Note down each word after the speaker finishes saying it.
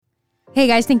Hey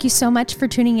guys, thank you so much for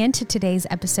tuning in to today's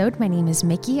episode. My name is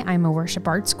Mickey. I'm a worship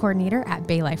arts coordinator at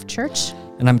Bay Life Church.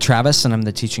 And I'm Travis, and I'm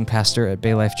the teaching pastor at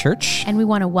Bay Life Church. And we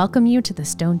want to welcome you to the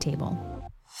Stone Table.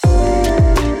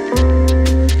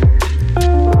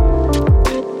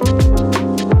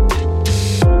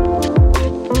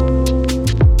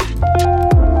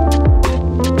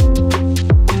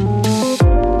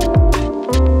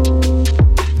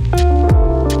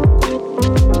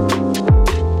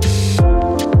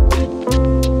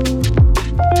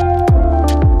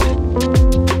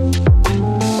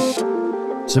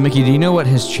 So, Mickey, do you know what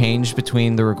has changed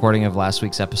between the recording of last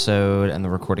week's episode and the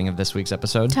recording of this week's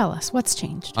episode? Tell us, what's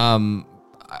changed?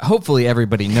 Hopefully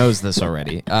everybody knows this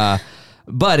already.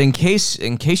 But in case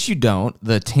you don't,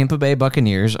 the Tampa Bay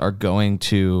Buccaneers are going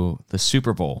to the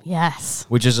Super Bowl. Yes.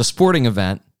 Which is a sporting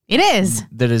event. It is.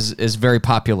 That is very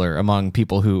popular among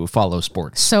people who follow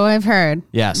sports. So I've heard.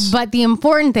 Yes. But the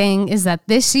important thing is that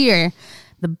this year,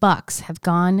 the Bucs have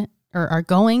gone or are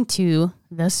going to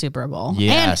the Super Bowl.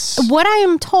 Yes. And what I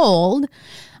am told,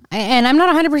 and I'm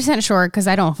not 100% sure because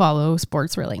I don't follow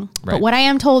sports really, Right. but what I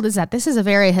am told is that this is a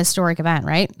very historic event,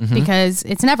 right? Mm-hmm. Because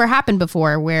it's never happened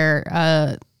before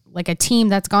where like a team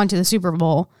that's gone to the Super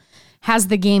Bowl has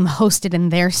the game hosted in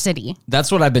their city.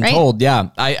 That's what I've been told, yeah.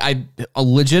 I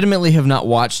legitimately have not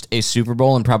watched a Super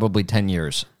Bowl in probably 10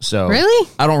 years. So Really?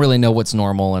 I don't really know what's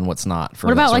normal and what's not. For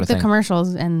What that about sort like of the thing.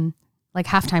 commercials and like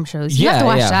halftime shows? You have to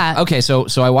watch that. Okay, so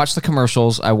I watch the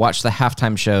commercials, I watch the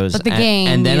halftime shows, But the and, game,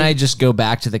 and then I just go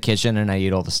back to the kitchen and I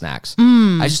eat all the snacks.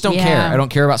 I just don't care. I don't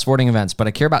care about sporting events, but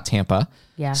I care about Tampa.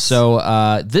 Yes.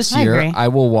 So this I year agree. I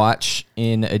will watch,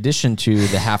 in addition to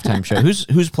the halftime show.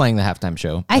 Who's playing the halftime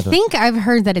show? I think I've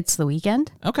heard that it's the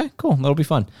weekend. Okay, cool. That'll be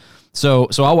fun. So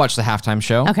I'll watch the halftime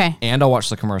show. Okay. And I'll watch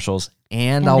the commercials.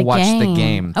 And And I'll the watch the game.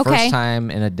 game. Okay. First time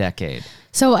in a decade.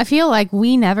 So I feel like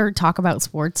we never talk about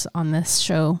sports on this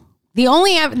show. The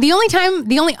only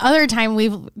other time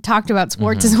we've talked about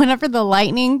sports is whenever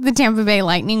the Tampa Bay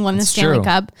Lightning won the Stanley true.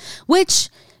 Cup, which,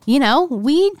 we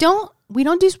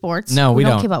don't do sports. No, we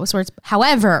don't. keep up with sports.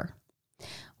 However,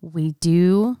 we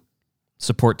do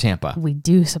Support Tampa.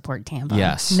 support Tampa.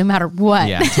 Yes. No matter what.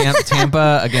 Yeah,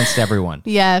 Tampa against everyone.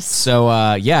 Yes.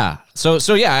 So yeah. So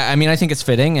yeah, I mean, I think it's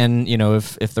fitting, and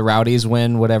if the Rowdies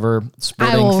win whatever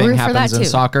sporting will thing root for happens that in too.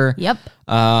 soccer. Yep.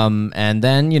 And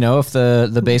then if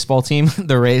the baseball team,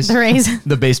 the Rays,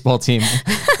 the baseball team,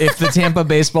 if the Tampa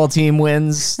baseball team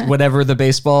wins whatever the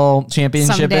baseball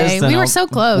championship Someday. is, then We were so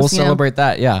close, We'll celebrate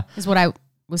that. Yeah. Is what I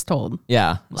was told.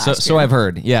 Yeah. So year. I've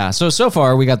heard. Yeah. So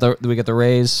far we got the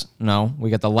Rays. No, we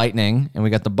got the Lightning, and we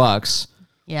got the Bucks.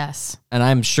 Yes. And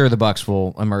I'm sure the Bucks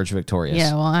will emerge victorious.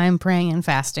 Yeah, well, I'm praying and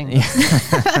fasting.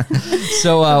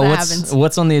 So happens.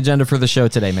 what's on the agenda for the show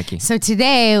today, Mickey? So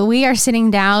today we are sitting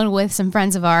down with some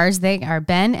friends of ours. They are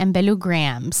Ben and Belu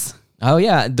Grams. Oh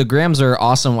yeah, the Grams are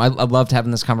awesome. I loved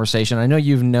having this conversation. I know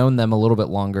you've known them a little bit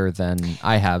longer than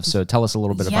I have, so tell us a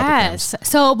little bit about the Grams. Yes.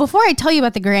 So before I tell you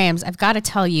about the Grams, I've got to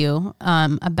tell you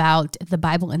about the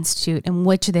Bible Institute in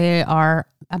which they are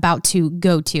about to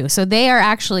go to. So they are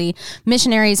actually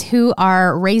missionaries who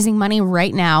are raising money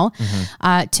right now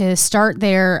to start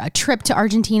their trip to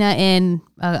Argentina in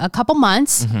a couple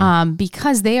months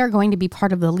because they are going to be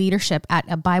part of the leadership at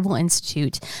a Bible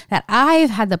Institute that I've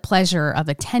had the pleasure of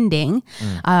attending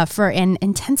for an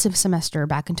intensive semester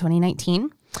back in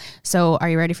 2019. So are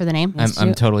you ready for the name?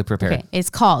 I'm totally prepared. Okay. It's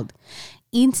called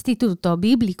Instituto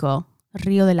Biblico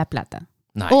Rio de la Plata.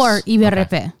 Nice. Or IBRP.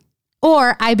 Okay.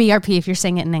 Or IBRP if you're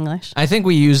saying it in English. I think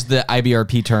we use the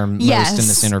IBRP term most in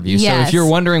this interview. So if you're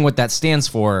wondering what that stands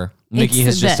for, Mickey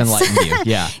has just enlightened you.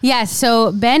 Yeah. Yes.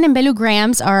 So Ben and Belu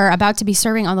Grams are about to be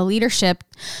serving on the leadership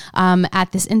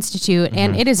at this institute,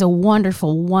 and it is a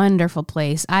wonderful, wonderful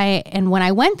place. And when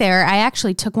I went there, I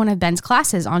actually took one of Ben's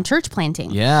classes on church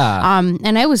planting. Yeah.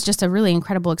 And it was just a really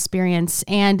incredible experience.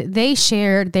 And they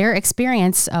shared their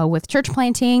experience with church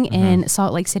planting in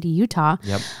Salt Lake City, Utah.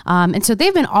 Yep. And so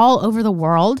they've been all over the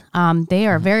world. They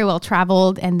are very well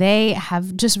traveled, and they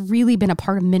have just really been a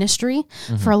part of ministry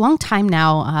for a long time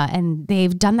now. And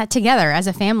they've done that together as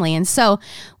a family. And so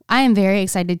I am very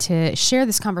excited to share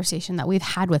this conversation that we've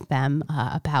had with them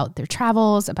about their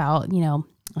travels, about,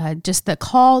 just the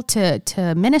call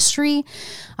to ministry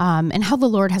and how the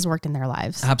Lord has worked in their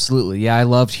lives. Absolutely. Yeah, I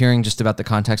loved hearing just about the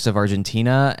context of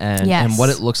Argentina and what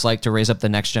it looks like to raise up the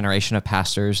next generation of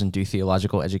pastors and do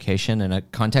theological education in a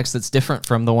context that's different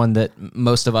from the one that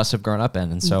most of us have grown up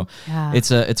in. And so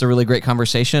it's a really great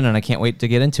conversation, and I can't wait to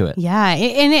get into it. Yeah.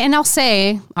 And I'll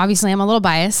say, obviously, I'm a little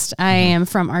biased. I am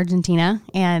from Argentina,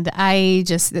 and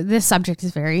this subject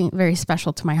is very, very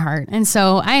special to my heart. And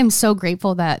so I am so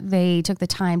grateful that they took the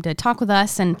time time to talk with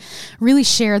us and really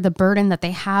share the burden that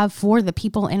they have for the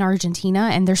people in Argentina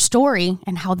and their story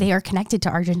and how they are connected to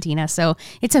Argentina. So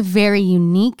it's a very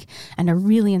unique and a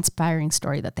really inspiring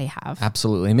story that they have.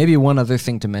 Absolutely. Maybe one other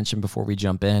thing to mention before we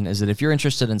jump in is that if you're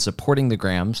interested in supporting the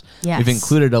Grams, we've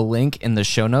included a link in the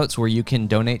show notes where you can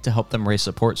donate to help them raise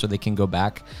support so they can go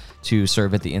back to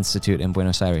serve at the Institute in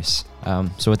Buenos Aires.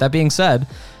 So with that being said,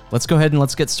 let's go ahead and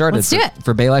let's get started. Let's do it.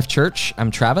 For Bay Life Church, I'm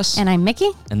Travis. And I'm Mickey.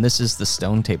 And this is The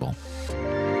Stone Table.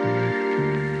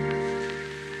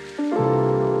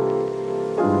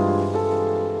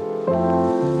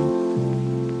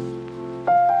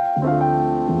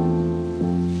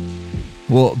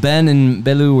 Well, Ben and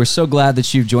Belu, we're so glad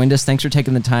that you've joined us. Thanks for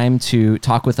taking the time to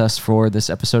talk with us for this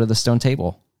episode of The Stone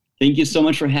Table. Thank you so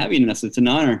much for having us. It's an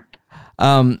honor.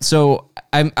 So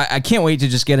I can't wait to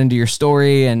just get into your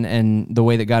story and the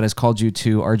way that God has called you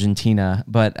to Argentina.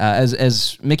 But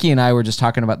as Mickey and I were just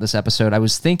talking about this episode, I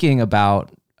was thinking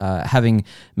about having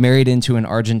married into an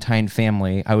Argentine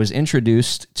family. I was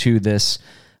introduced to this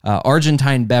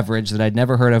Argentine beverage that I'd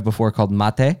never heard of before called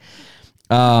mate.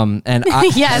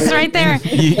 Yes, right there.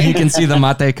 You can see the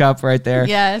mate cup right there.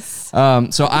 Yes.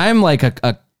 So I'm like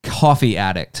a coffee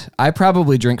addict. I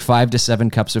probably drink 5 to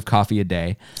 7 cups of coffee a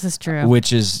day. This is true.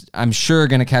 Which is, I'm sure,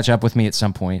 going to catch up with me at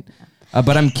some point.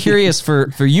 But I'm curious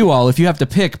for you all, if you have to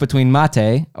pick between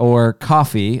mate or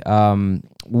coffee,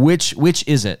 which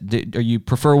is it? Do you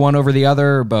prefer one over the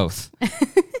other or both?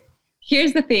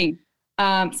 Here's the thing.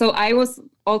 So I was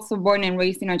also born and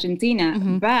raised in Argentina,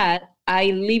 but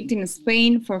I lived in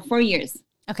Spain for 4 years.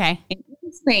 Okay.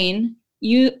 In Spain,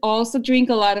 you also drink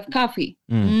a lot of coffee.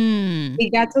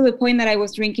 It got to the point that I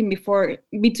was drinking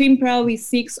between probably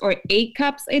 6 or 8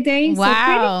 cups a day. Wow. So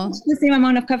pretty much the same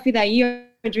amount of coffee that you're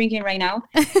drinking right now.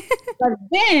 But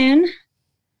then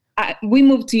we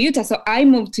moved to Utah. So I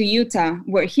moved to Utah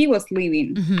where he was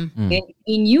living. And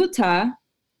in Utah,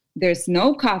 there's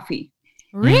no coffee.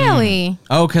 Really?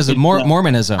 Oh, because of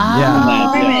Mormonism.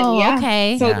 Oh,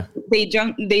 okay. So they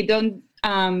don't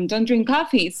drink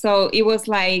coffee. So it was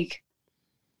like,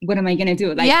 what am I going to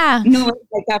do? No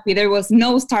coffee. There was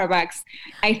no Starbucks.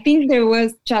 I think there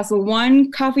was just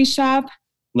one coffee shop.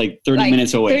 Like 30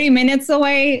 minutes away. 30 minutes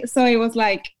away. So it was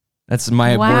like. That's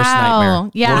my worst nightmare.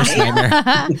 Yeah. Worst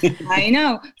nightmare. I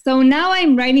know. So now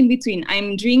I'm right in between.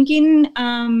 I'm drinking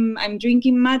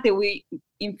mate.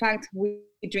 In fact, we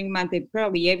drink mate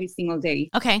probably every single day.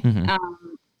 Okay.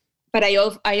 But I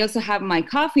also have my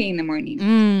coffee in the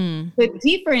morning. The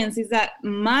difference is that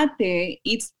mate,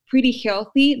 it's pretty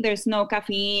healthy. There's no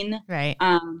caffeine. Right.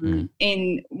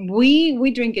 And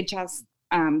we drink it just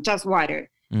water.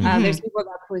 There's people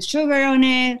that put sugar on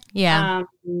it. Yeah.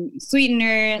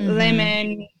 Sweetener,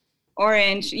 lemon,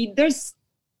 orange. There's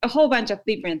a whole bunch of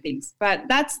different things, but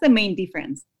that's the main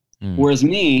difference. Whereas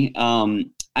me,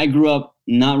 I grew up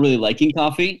not really liking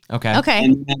coffee. Okay.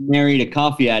 And I married a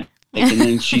coffee addict. And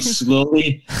then she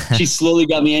slowly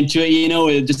got me into it,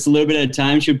 with just a little bit at a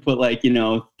time. She would put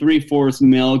 3/4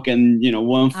 milk and,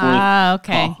 1/4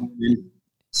 okay. coffee. And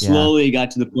slowly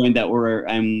got to the point that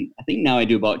I think now I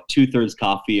do about 2/3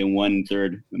 coffee and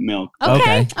 1/3 milk.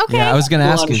 Okay. Yeah, I was going to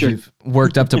ask if you've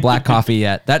worked up to black coffee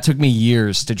yet. That took me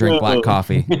years to drink black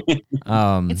coffee.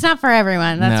 It's not for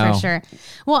everyone, that's for sure.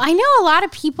 Well, I know a lot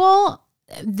of people,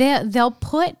 they'll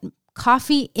put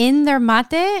coffee in their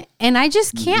mate, and I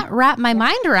just can't wrap my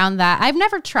mind around that. I've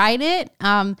never tried it,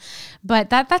 but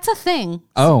that's a thing.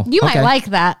 Oh, you might like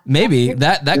that. Maybe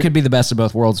that could be the best of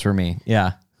both worlds for me.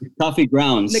 Yeah, coffee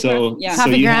grounds. So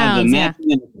coffee you grounds, have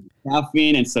the and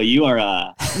caffeine, and so you are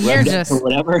you're just or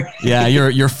whatever. Yeah,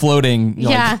 you're floating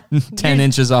 10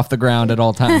 inches off the ground at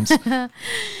all times. Yeah,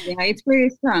 it's pretty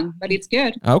strong, but it's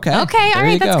good. Okay. All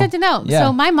right, that's good to know. Yeah.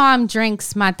 So my mom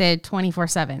drinks mate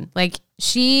 24/7. Like,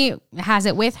 she has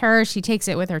it with her. She takes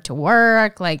it with her to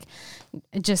work, like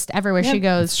just everywhere she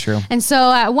goes. That's true. And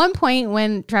so at one point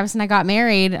when Travis and I got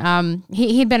married,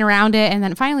 he'd been around it. And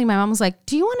then finally my mom was like,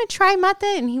 "Do you want to try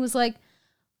mate?" And he was like,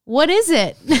 "What is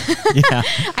it?" Yeah.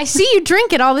 I see you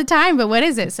drink it all the time, but what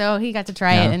is it? So he got to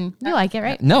try it, and you like it,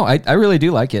 right? No, I really do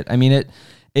like it. I mean,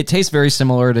 it tastes very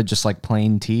similar to just like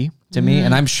plain tea to me.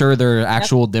 And I'm sure there are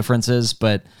actual differences,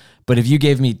 but if you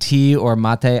gave me tea or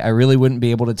mate, I really wouldn't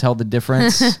be able to tell the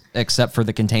difference except for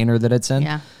the container that it's in.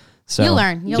 Yeah. So You'll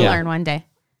learn one day.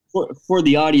 For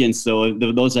the audience, though,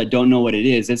 those that don't know what it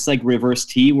is, it's like reverse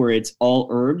tea where it's all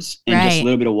herbs and just a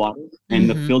little bit of water and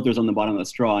the filters on the bottom of the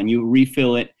straw, and you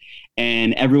refill it.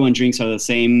 and everyone drinks out of the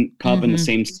same cup and the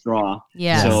same straw.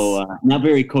 Yeah. So not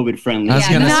very COVID friendly. I was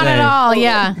gonna Not say, at all.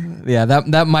 Yeah. Yeah,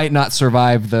 that might not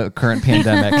survive the current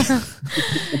pandemic.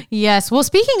 Yes. Well,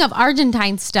 speaking of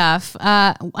Argentine stuff,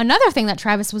 another thing that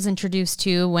Travis was introduced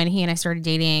to when he and I started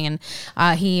dating, and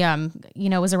he,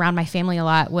 was around my family a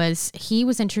lot, was he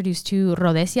was introduced to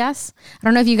rodesias. I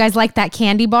don't know if you guys like that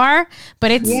candy bar,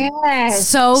 but it's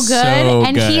so good.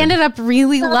 And he ended up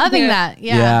really loving that.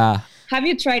 Yeah. Have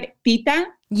you tried tita?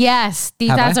 Yes.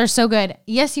 Titas are so good.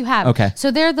 Yes, you have. Okay. So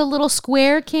they're the little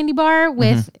square candy bar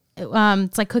with,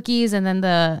 it's like cookies and then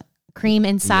the cream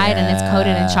inside and it's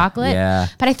coated in chocolate. Yeah.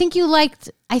 But I think he liked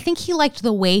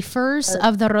the wafers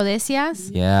of the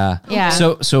rodesias. Yeah. Yeah.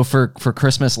 So for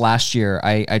Christmas last year,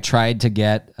 I tried to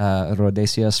get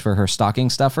rodesias for her stocking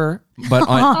stuffer, but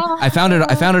I found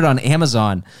it on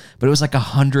Amazon, but it was like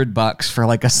 $100 for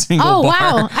like a single bar.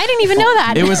 Wow. I didn't even know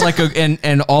that. It was like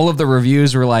and all of the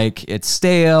reviews were like, it's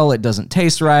stale, it doesn't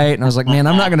taste right. And I was like, man,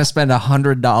 I'm not going to spend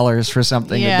 $100 for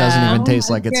something that doesn't even taste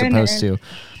like it's supposed to.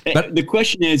 But the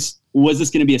question is, was this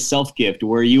going to be a self gift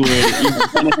where you were?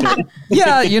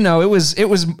 Yeah, it was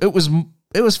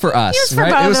for us,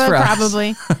 right? It was for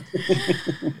probably.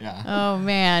 Yeah. Oh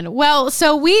man. Well,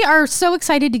 so we are so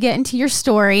excited to get into your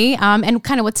story and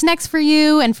kind of what's next for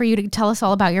you and for you to tell us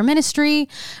all about your ministry.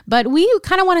 But we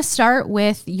kind of want to start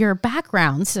with your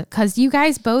backgrounds because you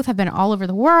guys both have been all over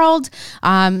the world.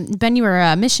 Ben, you were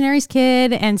a missionaries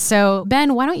kid. And so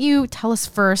Ben, why don't you tell us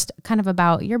first kind of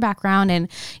about your background and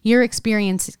your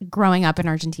experience growing up in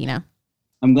Argentina?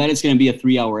 I'm glad it's going to be a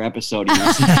 3-hour episode.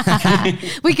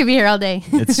 We could be here all day.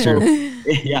 It's true.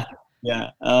 Yeah.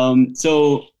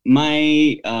 So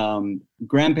my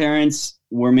grandparents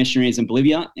were missionaries in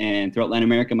Bolivia and throughout Latin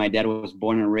America. My dad was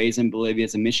born and raised in Bolivia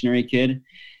as a missionary kid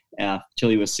till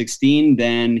he was 16.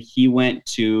 Then he went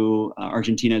to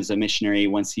Argentina as a missionary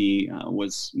once he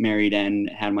was married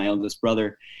and had my eldest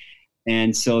brother.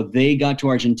 And so they got to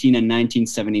Argentina in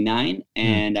 1979,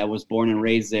 and I was born and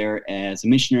raised there as a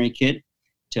missionary kid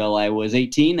till I was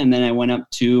 18. And then I went up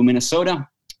to Minnesota,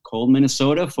 cold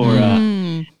Minnesota, for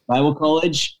Bible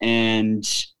college. And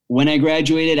when I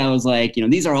graduated, I was like,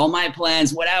 these are all my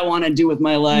plans, what I want to do with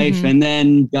my life. And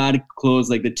then God closed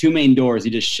like the 2 main doors. He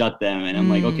just shut them. And I'm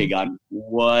like, okay, God,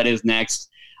 what is next?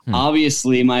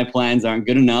 Obviously, my plans aren't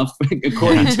good enough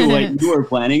according to what you were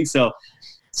planning. So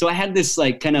I had this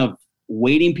like kind of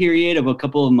waiting period of a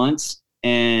couple of months.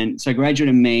 And so I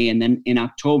graduated in May. And then in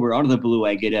October, out of the blue,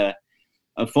 I get a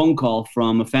phone call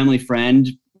from a family friend,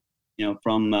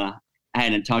 from I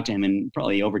hadn't talked to him in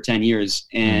probably over 10 years.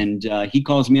 And he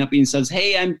calls me up and says,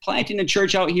 hey, I'm planting a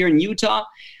church out here in Utah.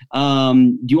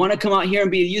 Do you want to come out here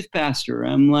and be a youth pastor?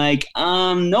 I'm like,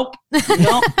 nope.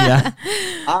 Yeah.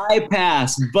 I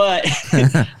passed, but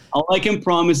all I can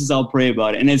promise is I'll pray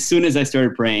about it. And as soon as I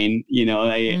started praying,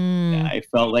 I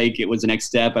felt like it was the next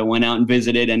step. I went out and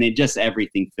visited, and it just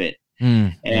everything fit.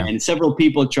 And several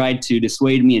people tried to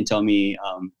dissuade me and tell me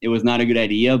it was not a good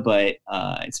idea, but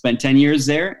I spent 10 years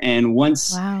there. And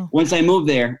once I moved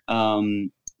there,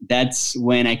 that's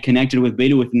when I connected with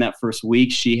Belu within that first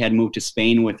week. She had moved to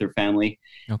Spain with her family.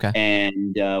 Okay.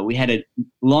 And we had a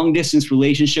long distance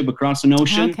relationship across an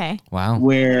ocean. Okay. Wow.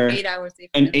 Where 8 hours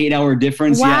difference. An 8-hour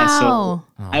difference. Wow. Yeah. So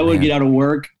I would get out of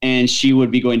work and she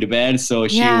would be going to bed. So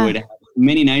she would have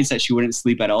many nights that she wouldn't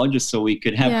sleep at all, just so we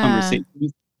could have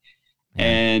conversations.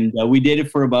 And we did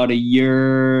it for about a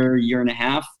year and a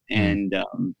half. And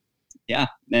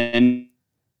then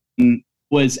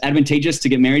was advantageous to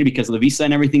get married because of the visa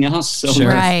and everything else. So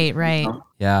Right.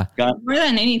 Yeah. More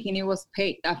than anything, it was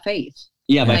faith.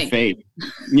 Yeah, by faith.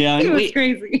 Yeah. It was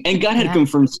crazy. And God had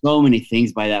confirmed so many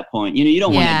things by that point. You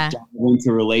don't want to dive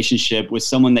into a relationship with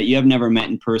someone that you have never met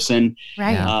in person.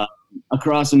 Right.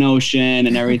 Across an ocean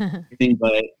and everything.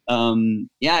 But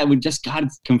it would just, God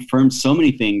confirmed so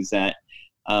many things that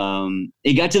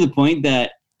it got to the point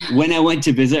that when I went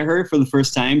to visit her for the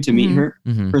first time to meet her,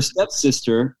 her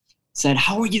stepsister said,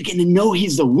 how are you going to know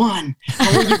he's the one? How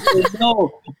are you going to know?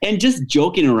 And just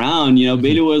joking around,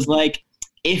 Belu was like,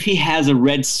 if he has a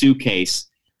red suitcase,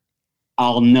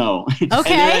 I'll know. Okay. And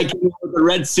then I came up with a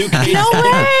red suitcase. No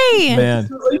way. Man.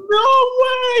 Like, no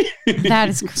way. That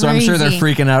is crazy. So I'm sure they're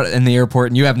freaking out in the airport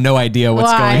and you have no idea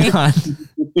what's going on.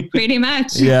 Pretty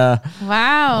much. Yeah.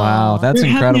 Wow. That's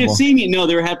they're incredible. Happy to see me. No,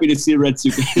 they were happy to see a red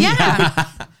suitcase. Yeah.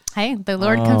 Hey, the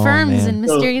Lord confirms in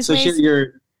mysterious ways. So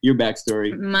share your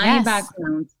backstory. My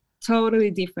background, totally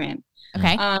different.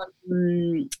 Okay.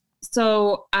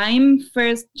 So I'm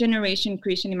first generation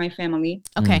Christian in my family.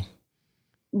 Okay.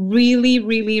 Really,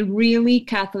 really, really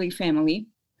Catholic family.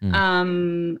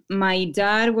 My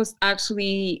dad was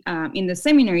actually in the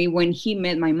seminary when he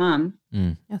met my mom.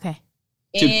 Okay.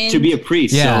 To be a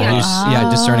priest.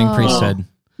 Discerning priesthood.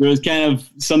 There was kind of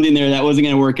something there that wasn't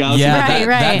going to work out. Yeah,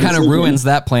 that kind of ruins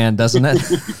that plan, doesn't it?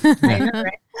 I know,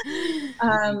 right?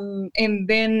 And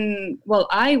then,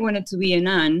 I wanted to be a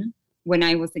nun when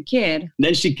I was a kid.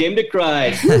 Then she came to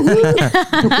Christ.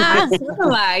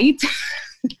 Satellite.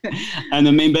 I'm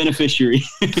the main beneficiary.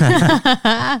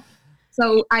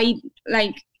 So I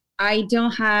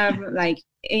don't have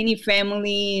any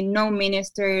family, no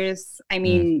ministers. I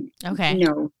mean,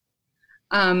 no.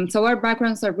 So our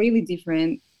backgrounds are really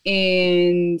different.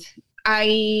 And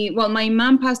my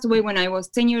mom passed away when I was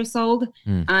 10 years old.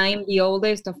 I'm the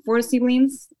oldest of 4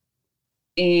 siblings.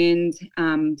 And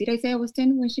did I say I was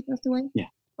 10 when she passed away? Yeah.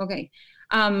 Okay.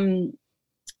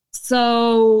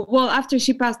 So after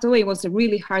she passed away, it was a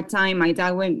really hard time. My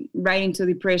dad went right into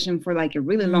depression for a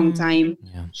really long time.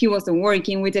 Yeah. He wasn't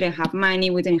working. We didn't have money.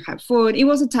 We didn't have food. It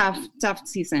was a tough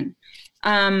season.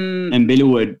 And Belu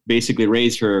would basically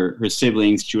raise her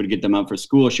siblings. She would get them up for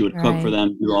school. She would cook for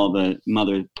them, do all the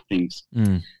mother things.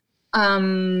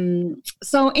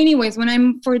 So anyways, when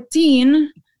I'm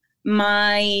 14,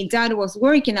 my dad was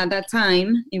working at that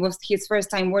time. It was his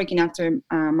first time working after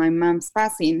my mom's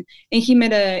passing, and he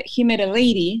met a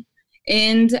lady,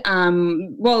 and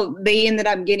they ended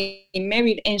up getting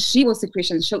married, and she was a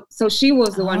Christian. So she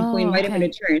was the one who invited me to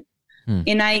church.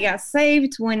 And I got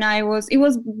saved when it was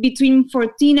between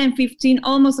 14 and 15,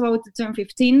 almost about to turn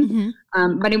 15.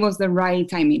 But it was the right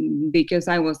timing because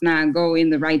I was not going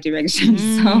the right direction.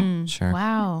 So, sure.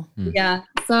 Wow. Yeah.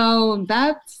 So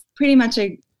that's pretty much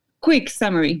a quick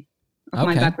summary of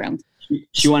my background.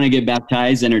 She wanted to get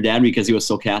baptized, and her dad, because he was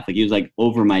so Catholic, he was like,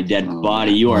 over my dead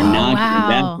body, you are not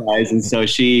getting baptized. And so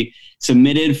she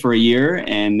submitted for a year,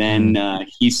 and then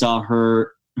he saw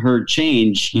her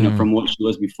change, from what she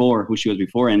was before, who she was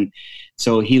before. And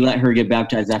so he let her get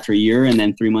baptized after a year. And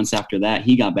then 3 months after that,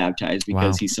 he got baptized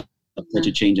because he saw such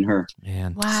a change in her.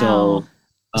 Man. Wow.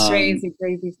 So crazy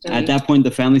story. At that point,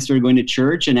 the family started going to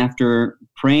church, and after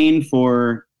praying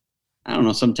for, I don't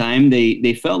know, some time,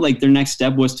 they felt like their next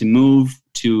step was to move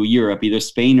to Europe, either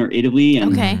Spain or Italy.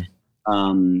 And,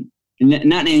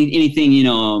 not anything,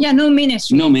 no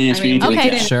ministry. No ministry. I mean,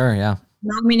 like that. Sure. Yeah.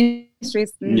 No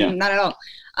ministries. Not at all.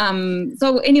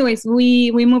 So anyways, we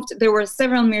moved. There were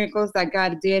several miracles that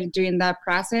God did during that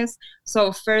process.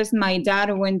 So first, my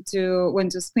dad went to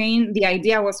Spain. The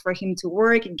idea was for him to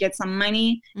work and get some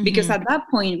money, because at that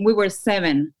point we were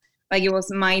 7. Like, it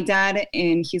was my dad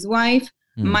and his wife,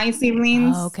 my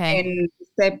siblings, and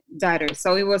stepdaughter.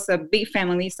 So it was a big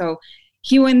family. So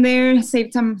he went there,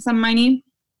 saved some money,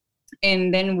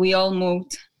 and then we all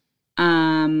moved.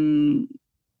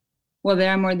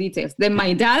 There are more details. Then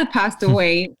my dad passed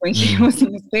away when he was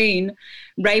in Spain,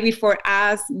 right before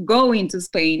us going to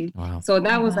Spain. Wow. So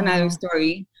that was another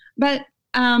story. But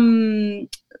through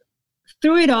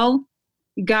it all,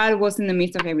 God was in the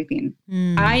midst of everything.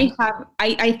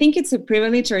 I think it's a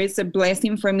privilege, or it's a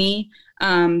blessing for me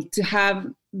to have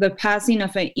the passing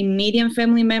of an immediate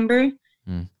family member,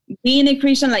 being a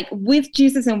Christian, like with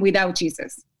Jesus and without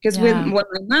Jesus. Because when my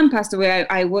mom passed away,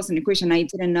 I wasn't a Christian. I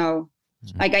didn't know.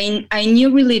 Like, I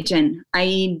knew religion.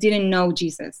 I didn't know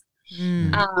Jesus.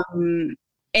 And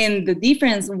the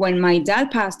difference, when my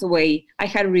dad passed away, I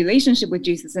had a relationship with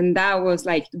Jesus, and that was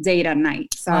like day and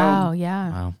night. So,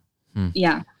 Wow.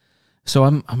 Yeah. So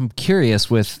I'm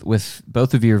curious, with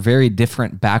both of your very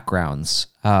different backgrounds,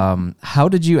 how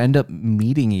did you end up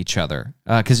meeting each other?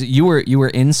 Because you were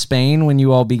in Spain when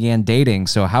you all began dating.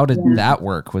 So how did that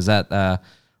work? Was that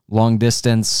long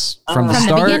distance from the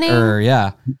start, or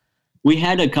We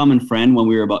had a common friend when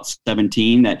we were about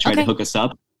 17 that tried to hook us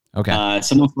up. Okay.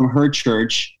 Someone from her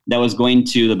church that was going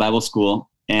to the Bible school,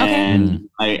 and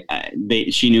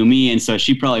she knew me, and so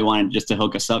she probably wanted just to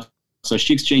hook us up. So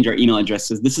she exchanged our email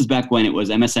addresses. This is back when it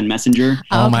was MSN Messenger.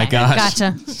 Oh my gosh.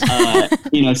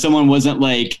 Gotcha. Someone wasn't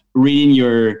like reading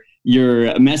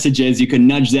your messages. You could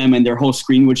nudge them and their whole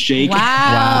screen would shake.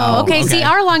 Wow. Okay. See,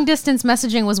 our long distance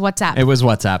messaging was WhatsApp. It was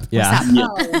WhatsApp.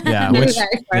 Yeah. Which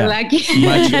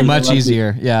much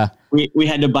easier. Yeah. We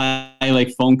had to buy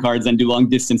like phone cards and do long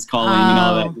distance calling and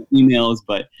all that, emails.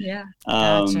 But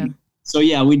Gotcha. So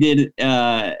we did.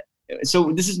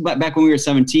 So this is back when we were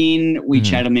 17. We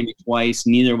chatted maybe twice.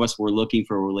 Neither of us were looking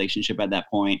for a relationship at that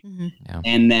point.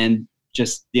 And then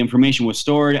just the information was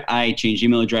stored. I changed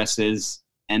email addresses.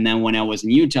 And then when I was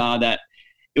in Utah,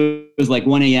 it was like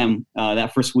 1 a.m.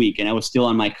 That first week, and I was still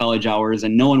on my college hours,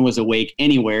 and no one was awake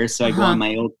anywhere. So I go on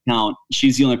my old account.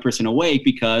 She's the only person awake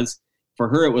because for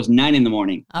her it was 9 a.m.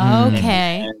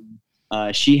 Okay.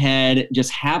 she had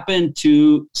just happened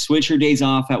to switch her days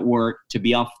off at work to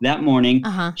be off that morning.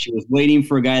 She was waiting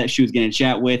for a guy that she was going to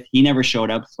chat with. He never showed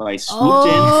up, so I swooped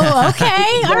in. Oh,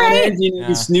 okay. All right.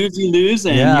 You snooze, you lose,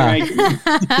 and here I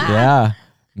Yeah,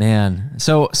 man.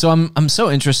 So I'm so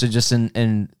interested just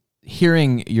in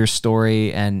hearing your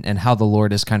story and how the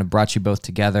Lord has kind of brought you both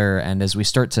together. And as we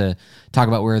start to talk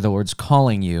about where the Lord's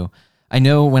calling you, I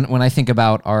know when I think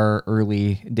about our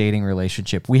early dating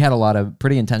relationship, we had a lot of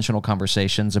pretty intentional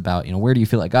conversations about, where do you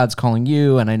feel like God's calling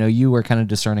you? And I know you were kind of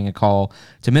discerning a call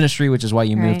to ministry, which is why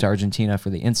you moved to Argentina for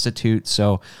the Institute.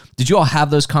 So did you all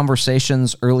have those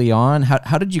conversations early on?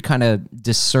 How did you kind of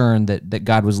discern that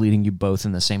God was leading you both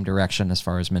in the same direction as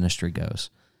far as ministry goes?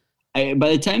 By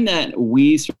the time that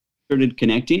we started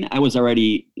connecting, I was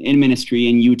already in ministry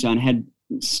in Utah and had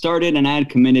started, and I had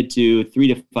committed to 3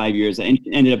 to 5 years. It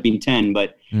ended up being 10,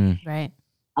 but right.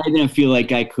 I didn't feel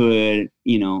like I could,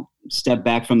 step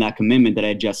back from that commitment that I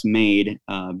had just made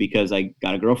because I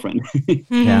got a girlfriend.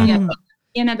 Yeah.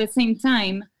 And at the same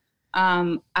time,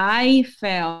 I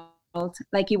felt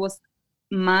like it was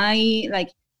my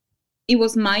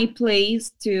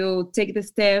place to take the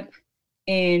step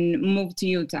and move to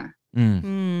Utah.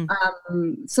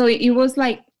 So it was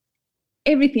like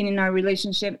everything in our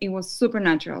relationship, it was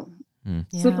supernatural.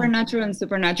 Supernatural and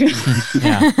supernatural.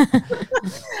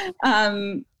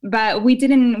 But we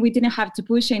didn't have to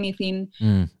push anything.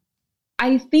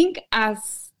 I think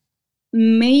as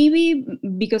maybe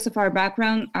because of our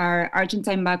background, our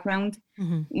Argentine background,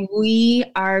 we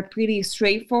are pretty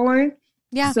straightforward.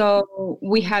 Yeah. So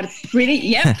we had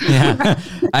pretty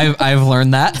I've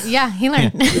learned that. Yeah, he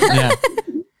learned.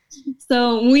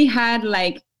 So we had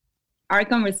our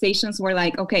conversations were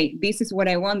like, okay, this is what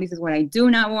I want. This is what I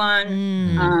do not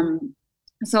want.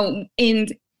 So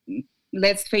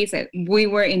let's face it, we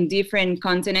were in different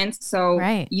continents. So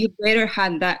you better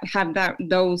have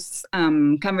those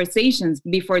conversations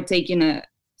before taking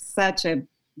such a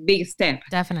big step.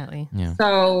 Definitely. Yeah.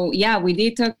 So we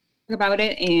did talk about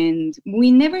it, and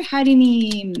we never had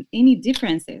any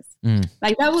differences.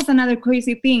 That was another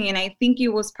crazy thing. And I think it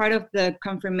was part of the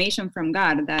confirmation from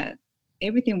God that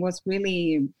everything was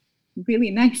really, really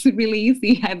nice, really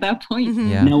easy at that point.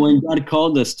 Now, when God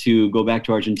called us to go back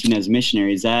to Argentina as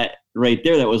missionaries, that right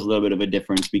there, that was a little bit of a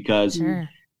difference because we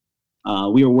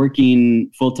were working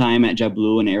full time at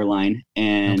JetBlue, an airline.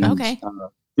 And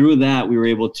through that, we were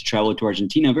able to travel to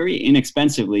Argentina very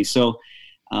inexpensively. So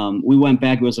we went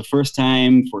back. It was the first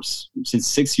time since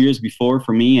 6 years before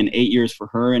for me and 8 years for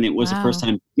her. And it was the first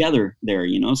time together there,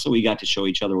 so we got to show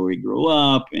each other where we grew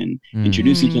up and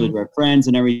introduce each other to our friends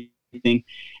and everything.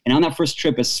 And on that first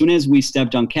trip, as soon as we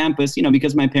stepped on campus,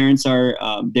 because my parents are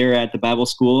there at the Bible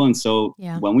school. And so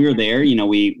when we were there,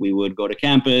 we would go to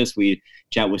campus, we'd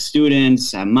chat with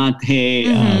students, have mate,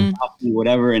 coffee,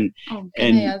 whatever. And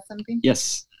can I add something?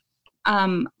 Yes.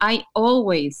 I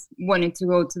always wanted to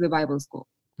go to the Bible school.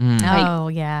 Since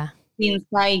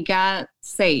I got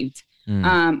saved.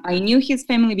 I knew his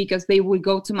family because they would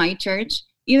go to my church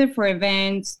either for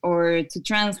events or to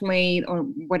translate or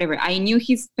whatever. I knew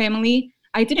his family.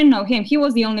 I didn't know him. He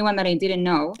was the only one that I didn't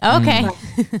know. Okay.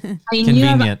 I knew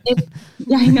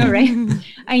I know, right?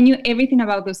 I knew everything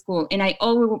about the school, and I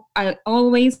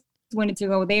always wanted to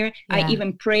go there. I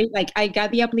even prayed. I got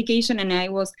the application, and I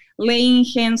was laying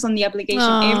hands on the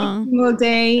application every single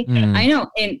day. I know,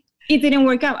 and it didn't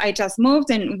work out. I just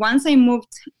moved, and once I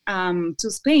moved to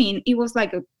Spain, it was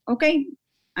like, okay,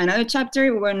 another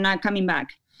chapter. We're not coming back.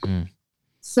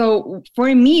 So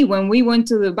for me, when we went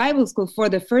to the Bible school for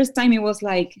the first time, it was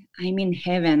like, I'm in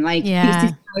heaven. This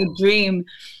is my dream.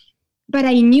 But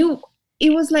I knew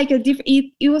it was like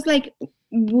it was like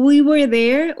we were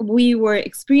there, we were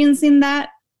experiencing that,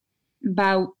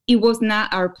 but it was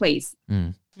not our place.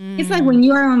 It's like when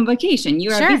you are on vacation,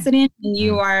 you are visiting and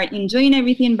you are enjoying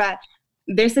everything, but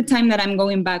there's a time that I'm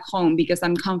going back home because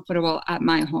I'm comfortable at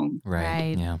my home.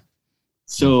 Right. Yeah.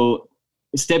 So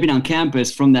stepping on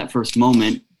campus, from that first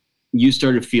moment, you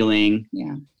started feeling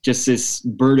just this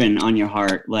burden on your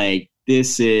heart. Like,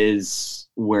 this is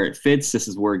where it fits. This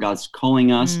is where God's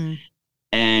calling us.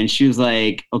 And she was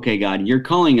like, okay, God, you're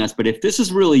calling us, but if this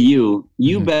is really you,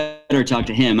 you better talk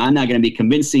to him. I'm not going to be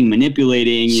convincing,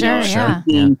 manipulating, you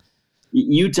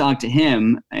talk to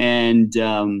him. And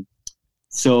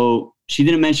so she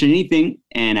didn't mention anything,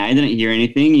 and I didn't hear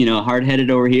anything,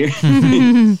 hard-headed over here.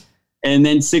 And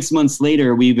then 6 months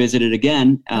later, we visited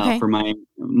again for my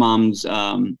mom's,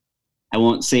 I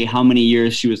won't say how many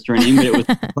years she was turning, but it was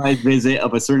a surprise visit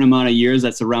of a certain amount of years.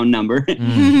 That's a round number.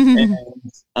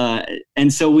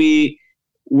 And so we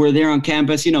were there on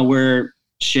campus, we're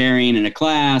sharing in a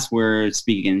class, we're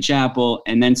speaking in chapel,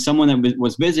 and then someone that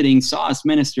was visiting saw us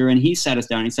minister, and he sat us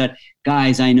down and he said,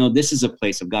 guys, I know this is a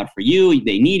place of God for you.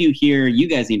 They need you here. You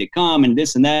guys need to come, and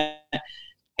this and that.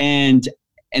 And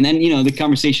then, the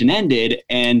conversation ended.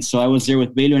 And so I was there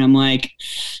with Belu, and I'm like,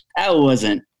 I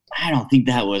don't think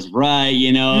that was right,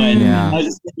 and I was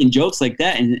just making jokes like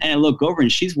that. And I look over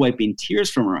and she's wiping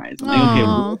tears from her eyes. I'm like, okay,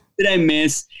 what did I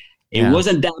miss? It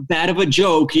wasn't that bad of a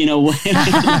joke,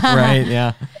 Right.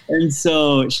 Yeah. And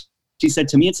so she said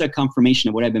to me, it's a confirmation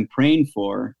of what I've been praying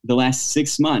for the last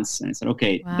 6 months. And I said,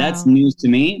 okay, that's news to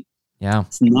me. Yeah.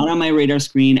 It's not on my radar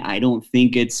screen. I don't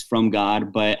think it's from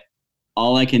God, but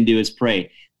all I can do is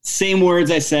pray. Same words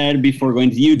I said before going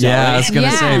to Utah. Yeah, right? I was going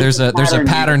to say there's a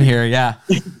pattern here. Yeah.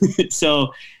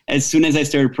 So as soon as I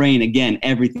started praying again,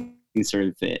 everything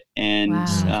started to fit, and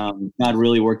God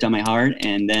really worked on my heart.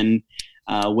 And then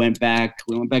we went back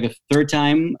a third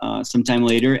time, sometime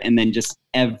later, and then just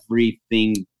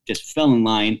everything just fell in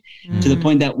line to the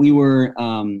point that we were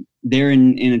there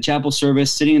in a chapel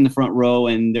service, sitting in the front row,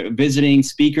 and the visiting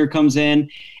speaker comes in,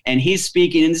 and he's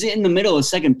speaking, and is in the middle of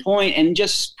second point, and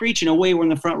just preaching away. We're in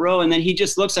the front row, and then he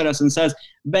just looks at us and says,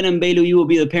 Ben and Belu, you will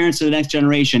be the parents of the next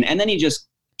generation. And then he just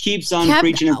keeps on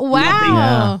preaching.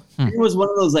 Wow. It was one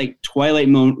of those like Twilight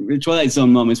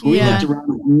Zone moments where we looked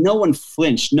around, no one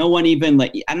flinched, no one even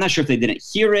I'm not sure if they didn't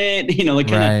hear it, kind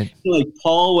of like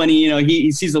Paul when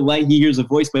he sees a light, he hears a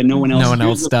voice, but no one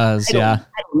else does. I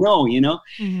don't know,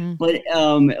 Mm-hmm. But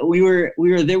we were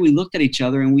there, we looked at each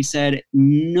other and we said,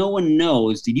 no one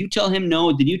knows. Did you tell him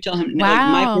no? Did you tell him no?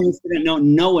 Wow. My parents didn't know.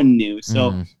 No one knew.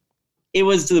 So it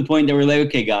was to the point that we're like,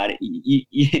 okay, God,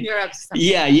 you're up to something.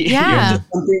 You're up to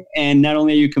something, and not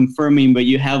only are you confirming, but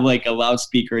you have like a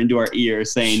loudspeaker into our ear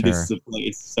saying this is the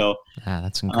place. So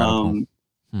that's incredible.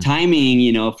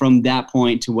 Timing, from that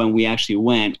point to when we actually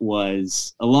went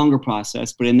was a longer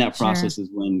process, but in that process is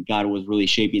when God was really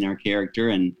shaping our character,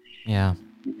 and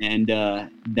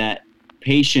that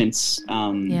patience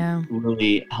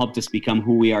really helped us become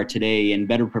who we are today, and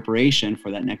better preparation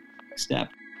for that next step.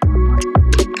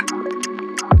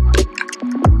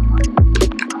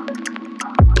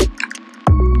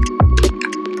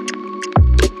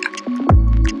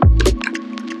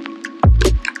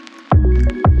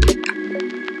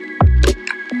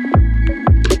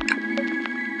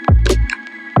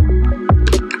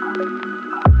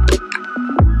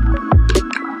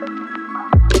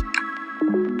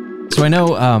 So I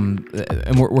know,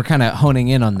 and we're kind of honing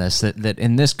in on this, that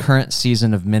in this current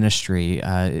season of ministry,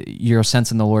 you're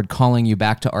sensing the Lord calling you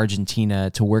back to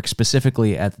Argentina to work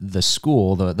specifically at the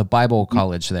school, the Bible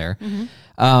college there.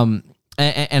 And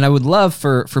I would love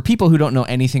for people who don't know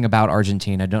anything about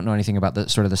Argentina, don't know anything about the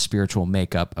sort of the spiritual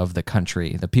makeup of the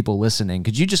country, the people listening,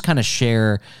 could you just kind of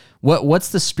share what's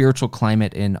the spiritual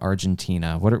climate in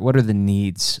Argentina? What are the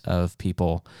needs of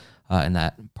people in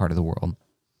that part of the world?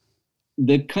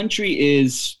 The country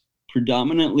is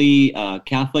predominantly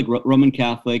Catholic, Roman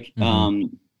Catholic.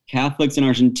 Catholics in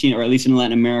Argentina, or at least in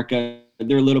Latin America,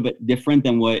 they're a little bit different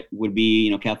than what would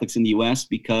be, Catholics in the U.S.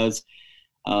 because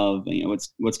of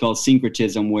what's called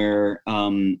syncretism, where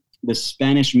the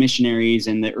Spanish missionaries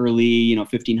in the early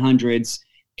 1500s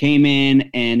came in,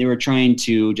 and they were trying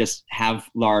to just have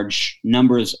large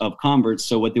numbers of converts.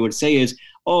 So what they would say is,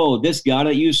 oh, this God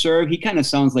that you serve, he kind of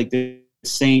sounds like the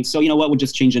saint, so we'll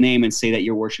just change the name and say that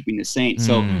you're worshiping the saint.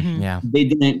 So they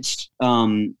didn't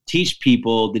teach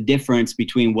people the difference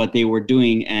between what they were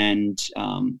doing and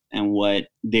what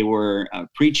they were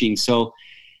preaching. So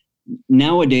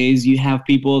nowadays you have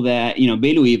people that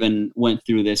Belu even went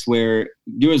through this, where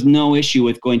there was no issue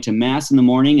with going to mass in the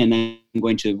morning and then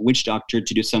going to witch doctor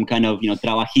to do some kind of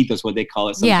trabajitos, what they call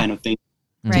it, some kind of thing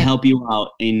to help you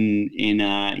out in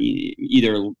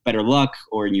either better luck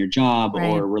or in your job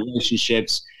or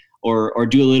relationships, or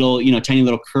do a little tiny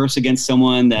little curse against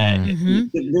someone that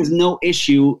there's no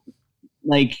issue.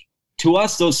 Like, to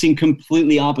us those seem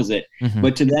completely opposite,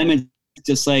 but to them it's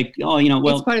just like,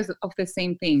 it's part of the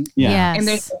same thing. And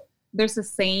there's a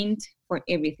saint for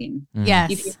everything.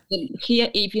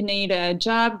 If you need a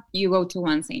job, you go to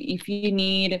one saint. If you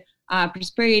need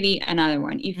prosperity, another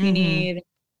one. If you need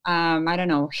I don't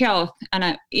know, health,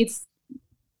 and it's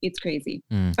crazy,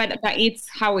 but it's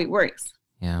how it works.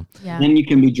 Then you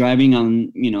can be driving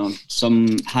on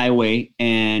some highway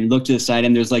and look to the side,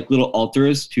 and there's like little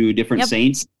altars to different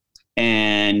saints.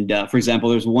 And for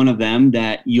example, there's one of them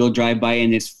that you'll drive by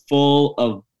and it's full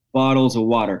of bottles of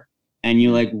water, and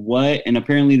you're like, what? And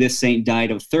apparently this saint died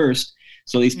of thirst,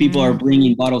 so these people are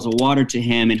bringing bottles of water to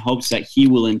him in hopes that he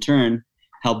will in turn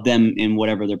help them in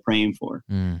whatever they're praying for.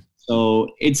 So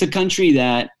it's a country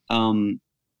that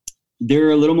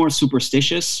they're a little more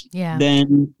superstitious Yeah.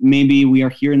 than maybe we are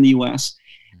here in the U.S.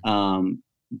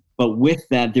 But with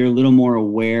that, they're a little more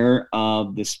aware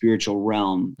of the spiritual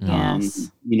realm. Yes.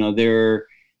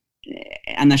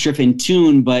 I'm not sure if in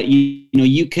tune, but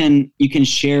you can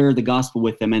share the gospel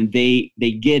with them, and they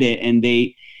get it. And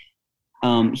they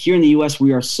here in the U.S.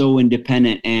 we are so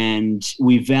independent, and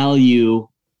we value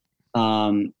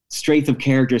strength of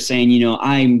character, saying,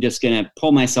 I'm just gonna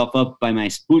pull myself up by my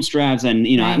bootstraps, and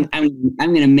Right.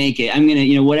 I'm gonna make it. I'm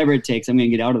gonna whatever it takes. I'm gonna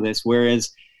get out of this.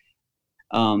 Whereas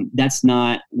that's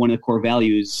not one of the core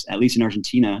values, at least in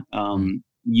Argentina.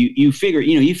 You figure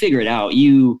it out.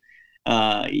 You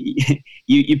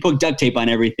put duct tape on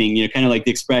everything, kind of like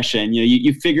the expression,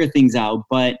 you figure things out,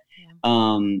 but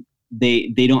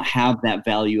they don't have that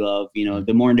value of,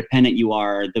 the more independent you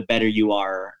are, the better you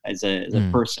are as a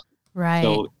person. Right.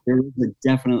 So there is a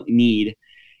definite need,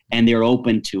 and they're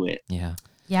open to it. Yeah.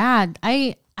 Yeah.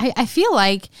 I feel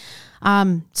like,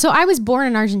 so I was born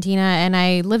in Argentina, and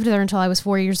I lived there until I was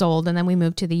 4 years old, and then we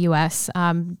moved to the U.S.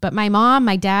 But my mom,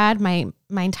 my dad, my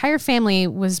entire family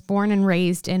was born and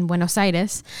raised in Buenos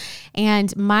Aires,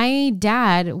 and my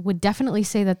dad would definitely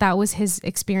say that was his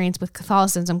experience with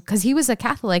Catholicism, because he was a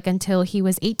Catholic until he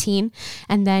was 18,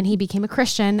 and then he became a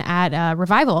Christian at a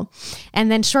revival,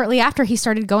 and then shortly after he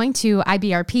started going to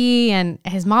IBRP, and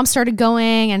his mom started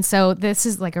going, and so this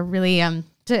is like a really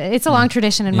it's a long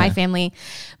tradition in my family,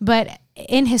 but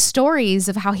in his stories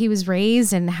of how he was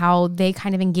raised and how they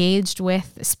kind of engaged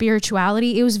with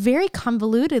spirituality, it was very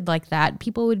convoluted like that.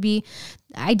 People would be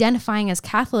identifying as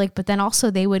Catholic, but then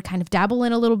also they would kind of dabble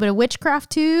in a little bit of witchcraft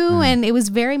too. And it was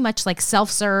very much like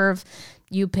self-serve.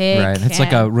 You pick. Right. It's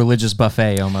like a religious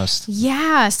buffet almost.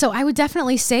 Yeah. So I would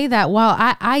definitely say that while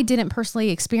I didn't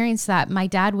personally experience that, my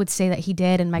dad would say that he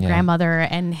did, and my grandmother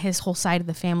and his whole side of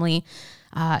the family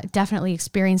definitely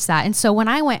experienced that. And so when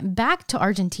I went back to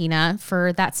Argentina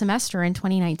for that semester in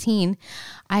 2019,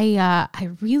 I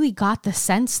really got the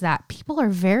sense that people are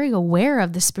very aware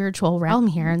of the spiritual realm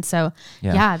here. And so,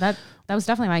 that was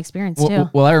definitely my experience too.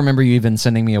 Well, I remember you even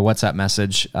sending me a WhatsApp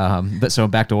message. But so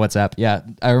back to WhatsApp. Yeah.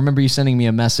 I remember you sending me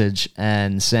a message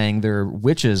and saying there are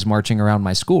witches marching around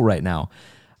my school right now.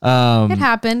 It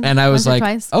happened. And I was like,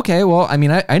 twice. okay, well, I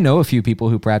mean, I know a few people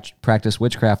who practice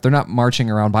witchcraft. They're not marching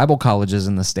around Bible colleges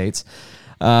in the States.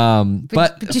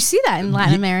 But you see that in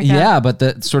Latin America. Yeah, but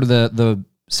the sort of the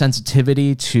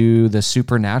sensitivity to the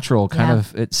supernatural kind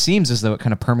of, it seems as though it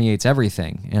kind of permeates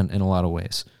everything in a lot of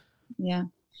ways. Yeah.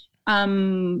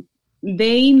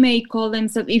 They may call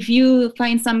themselves, if you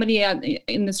find somebody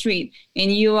in the street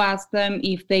and you ask them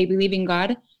if they believe in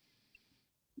God,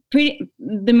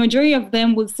 the majority of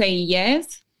them will say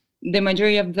yes. The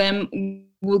majority of them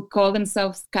would call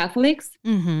themselves Catholics,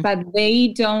 but they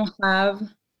don't have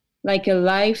like a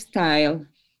lifestyle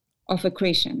of a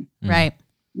Christian. Right.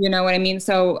 You know what I mean?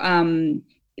 So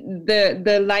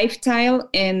the lifestyle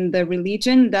and the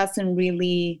religion doesn't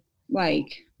really,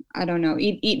 like, I don't know.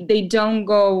 They don't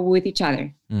go with each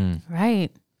other. Right.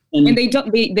 And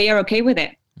they are okay with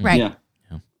it. Right. Yeah.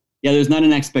 Yeah, there's not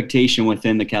an expectation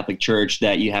within the Catholic Church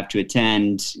that you have to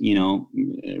attend,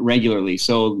 regularly.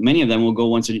 So many of them will go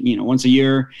once a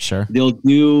year. Sure. They'll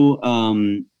do,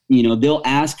 they'll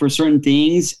ask for certain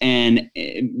things, and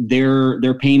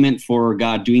their payment for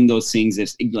God doing those things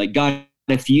is like, God,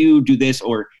 if you do this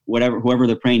or whoever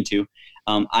they're praying to,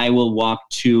 I will walk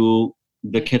to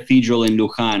the cathedral in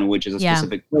Luján, which is a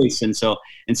specific place. And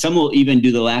some will even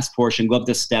do the last portion, go up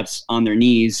the steps on their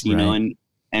knees,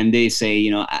 and they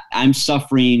say, I'm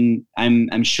suffering.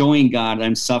 I'm showing God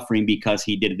I'm suffering because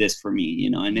he did this for me,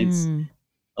 and it's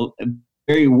a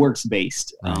very works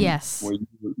based. Yes. Where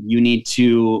you need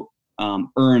to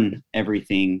earn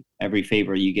everything, every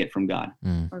favor you get from God.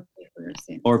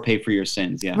 Or pay for your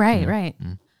sins. Yeah. Right. Right.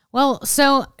 Well,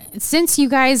 so since you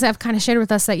guys have kind of shared with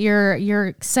us that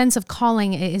your sense of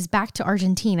calling is back to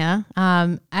Argentina,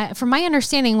 from my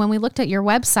understanding, when we looked at your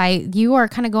website, you are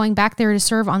kind of going back there to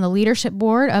serve on the leadership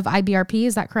board of IBRP.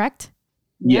 Is that correct?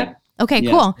 Yeah. Okay,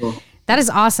 cool. That is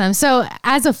awesome. So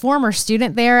as a former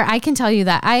student there, I can tell you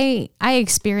that I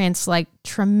experienced like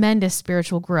tremendous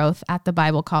spiritual growth at the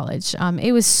Bible College.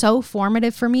 It was so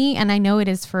formative for me, and I know it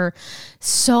is for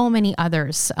so many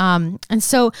others.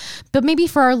 But maybe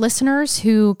for our listeners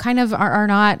who kind of are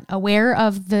not aware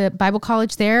of the Bible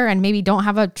College there, and maybe don't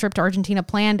have a trip to Argentina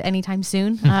planned anytime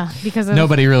soon, because of,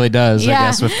 nobody really does, I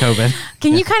guess, with COVID.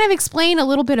 Can you kind of explain a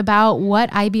little bit about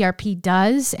what IBRP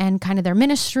does and kind of their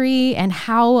ministry and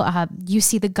how you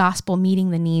see the gospel meeting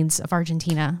the needs of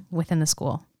Argentina within the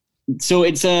school? So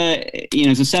it's a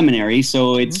seminary.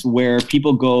 So it's where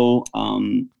people go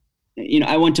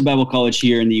I went to Bible college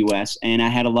here in the U.S., and I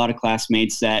had a lot of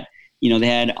classmates that, they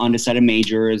had undecided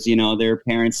majors, their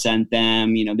parents sent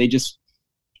them,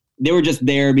 they were just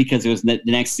there because it was the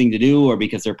next thing to do or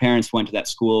because their parents went to that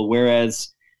school.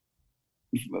 Whereas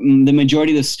the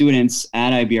majority of the students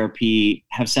at IBRP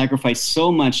have sacrificed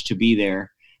so much to be there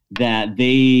that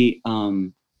they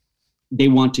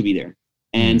want to be there.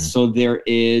 And so there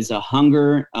is a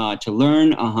hunger to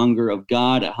learn, a hunger of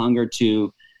God, a hunger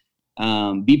to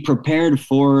be prepared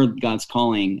for God's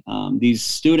calling. These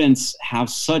students have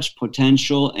such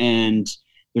potential and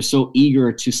they're so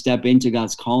eager to step into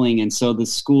God's calling. And so the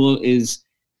school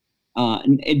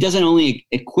it doesn't only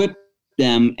equip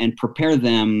them and prepare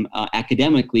them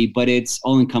academically, but it's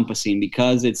all encompassing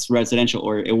because it's residential,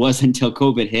 or it was until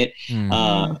COVID hit,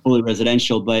 fully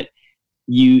residential, but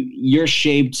you're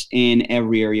shaped in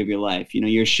every area of your life.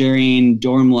 You're sharing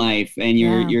dorm life, and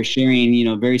you're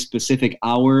sharing, very specific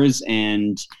hours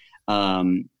and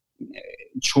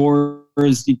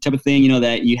chores, type of thing,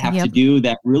 that you have to do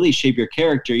that really shape your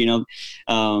character.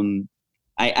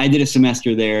 I did a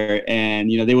semester there,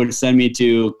 and they would send me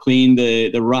to clean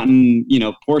the rotten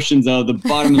portions of the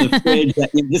bottom of the fridge.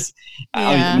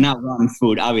 Not rotten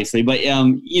food, obviously, but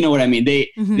you know what I mean.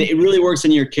 It really works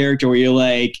in your character where you're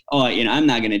like, oh, I'm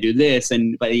not going to do this,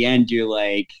 and by the end you're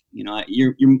like,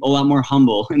 you're a lot more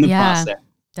humble in the process.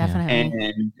 Definitely.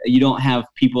 And you don't have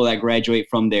people that graduate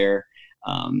from there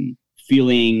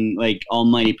feeling like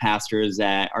almighty pastors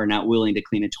that are not willing to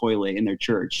clean a toilet in their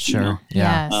church. Sure.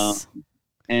 Yes.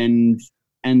 And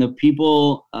the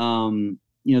people, God's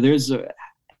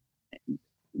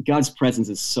presence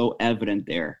is so evident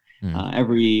there.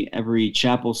 Every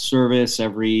chapel service,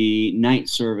 every night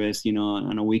service,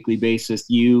 on a weekly basis,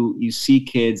 you see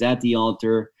kids at the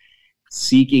altar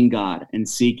seeking God and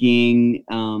seeking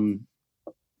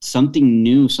something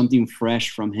new, something fresh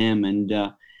from Him.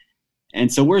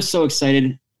 And so we're so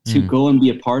excited to go and be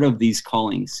a part of these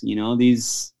callings.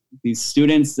 These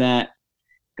students that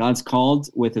God's called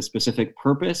with a specific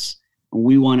purpose.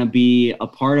 We want to be a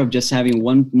part of just having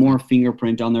one more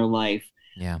fingerprint on their life,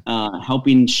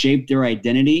 helping shape their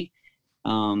identity.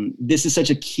 This is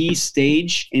such a key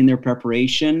stage in their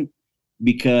preparation,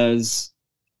 because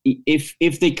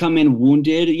if they come in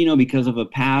wounded, because of a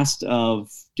past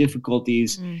of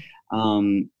difficulties,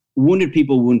 wounded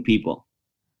people wound people.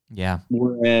 Yeah.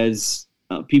 Whereas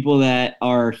people that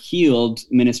are healed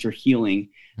minister healing.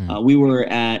 We were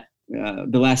at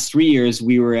the last 3 years,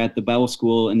 we were at the Bible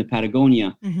school in the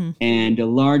Patagonia, and a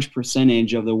large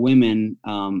percentage of the women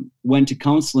went to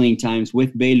counseling times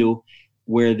with Belu,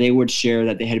 where they would share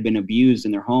that they had been abused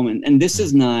in their home. And this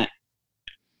is not,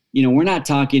 we're not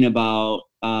talking about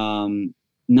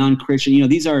non-Christian.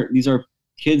 These are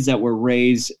kids that were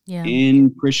raised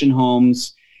in Christian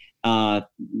homes. A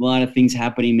lot of things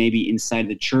happening maybe inside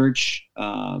the church,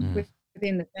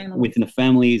 within the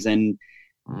families, and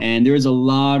there's a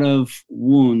lot of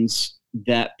wounds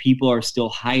that people are still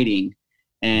hiding.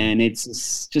 And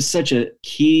it's just such a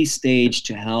key stage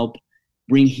to help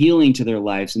bring healing to their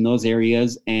lives in those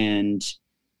areas and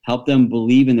help them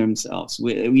believe in themselves.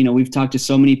 We've talked to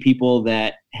so many people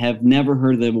that have never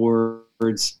heard the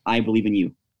words, "I believe in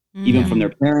you," even from their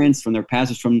parents, from their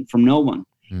pastors, from no one.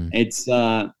 It's,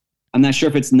 I'm not sure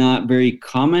if it's not very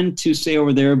common to say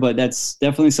over there, but that's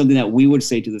definitely something that we would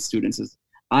say to the students is,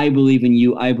 I believe in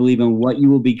you. I believe in what you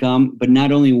will become, but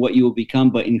not only what you will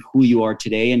become, but in who you are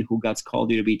today and who God's called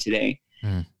you to be today.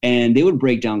 And they would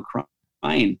break down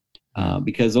crying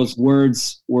because those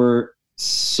words were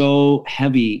so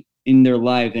heavy in their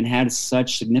life and had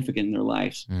such significance in their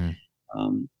lives.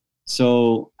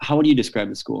 So how would you describe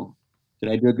the school?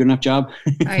 Did I do a good enough job?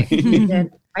 You did.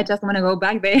 I just want to go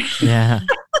back there. Yeah.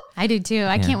 I do too.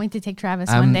 I can't wait to take Travis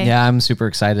one day. Yeah, I'm super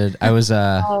excited. I was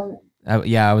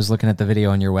I was looking at the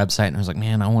video on your website and I was like,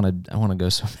 man, I want to go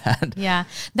so bad. Yeah.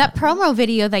 That promo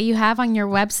video that you have on your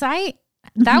website,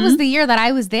 that was the year that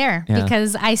I was there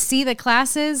because I see the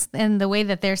classes and the way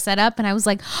that they're set up. And I was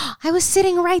like, oh, I was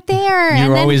sitting right there. You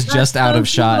were always just out of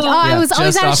shot. Oh, I was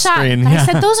always out of shot. I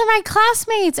said, those are my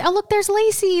classmates. Oh, look, there's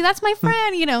Lacey. That's my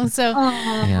friend, So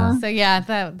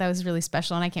that was really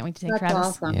special. And I can't wait to take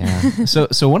Travis. Awesome. Yeah.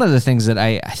 So one of the things that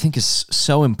I think is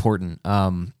so important,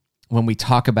 when we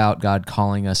talk about God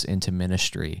calling us into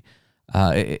ministry,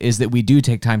 is that we do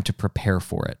take time to prepare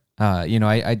for it.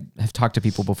 I have talked to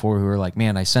people before who are like,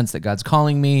 man, I sense that God's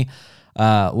calling me.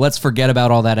 Let's forget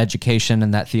about all that education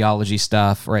and that theology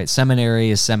stuff, right? Seminary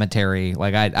is cemetery.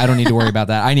 Like I don't need to worry about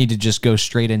that. I need to just go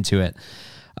straight into it.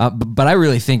 But I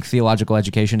really think theological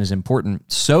education is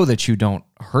important so that you don't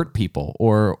hurt people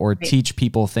or teach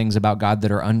people things about God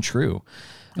that are untrue.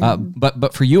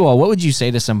 But for you all, what would you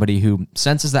say to somebody who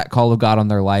senses that call of God on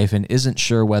their life and isn't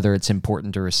sure whether it's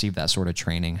important to receive that sort of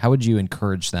training? How would you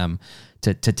encourage them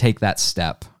to take that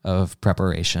step of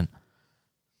preparation?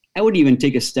 I would even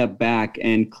take a step back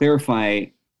and clarify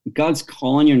God's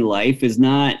call on your life is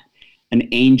not an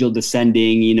angel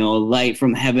descending, light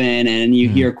from heaven, and you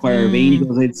hear a choir of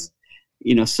angels. It's,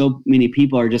 so many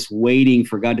people are just waiting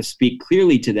for God to speak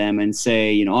clearly to them and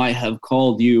say, I have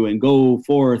called you and go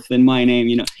forth in my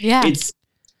name.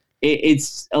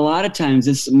 It's a lot of times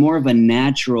it's more of a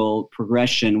natural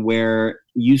progression where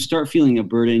you start feeling a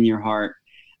burden in your heart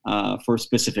for a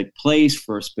specific place,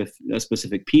 for a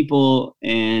specific people,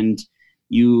 and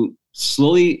you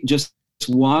slowly just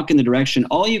walk in the direction.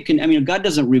 God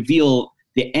doesn't reveal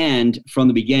the end from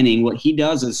the beginning. What he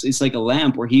does is it's like a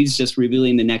lamp where he's just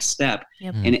revealing the next step.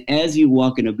 Yep. And as you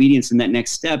walk in obedience in that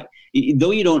next step,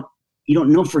 though you don't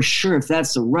know for sure if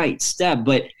that's the right step,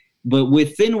 but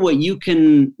within what you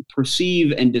can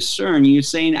perceive and discern, you're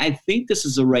saying, I think this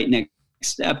is the right next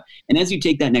step. And as you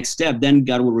take that next step, then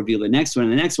God will reveal the next one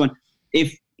and the next one.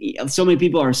 If so many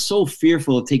people are so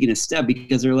fearful of taking a step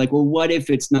because they're like, well, what if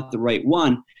it's not the right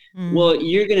one? Well,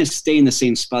 you're going to stay in the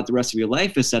same spot the rest of your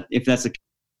life if that's the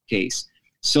case.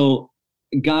 So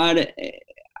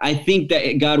I think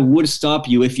that God would stop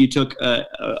you if you took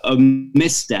a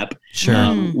misstep. Sure.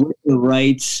 With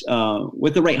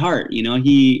the right heart.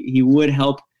 He would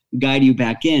help guide you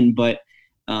back in, but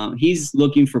he's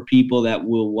looking for people that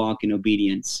will walk in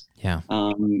obedience. Yeah.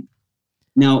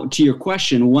 Now, to your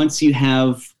question, once you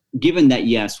have given that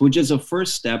yes, which is a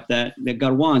first step that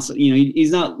God wants,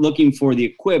 he's not looking for the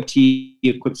equipped, he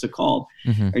equips the called.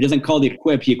 Or he doesn't call the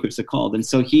equipped, he equips the called. And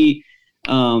so he's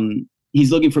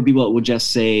looking for people that will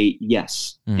just say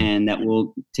yes, and that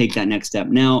will take that next step.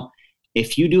 Now,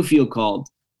 if you do feel called,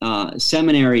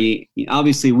 seminary,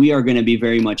 obviously we are going to be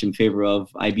very much in favor of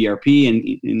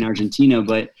IBRP in Argentina,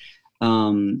 but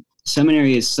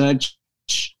seminary is such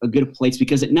a good place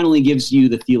because it not only gives you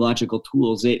the theological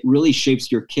tools, it really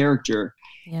shapes your character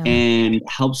and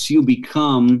helps you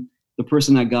become the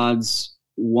person that God's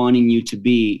wanting you to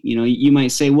be. You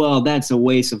might say, well, that's a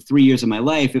waste of 3 years of my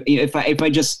life. If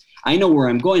I know where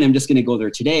I'm going, I'm just going to go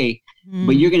there today,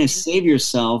 but you're going to save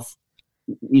yourself,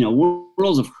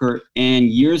 worlds of hurt and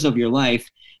years of your life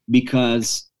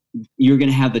because you're going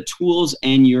to have the tools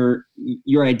and your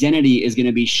identity is going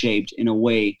to be shaped in a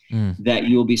way that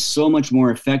you'll be so much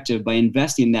more effective by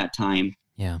investing that time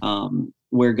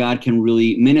where God can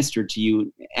really minister to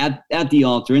you at the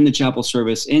altar, in the chapel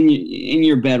service, in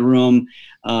your bedroom,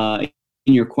 in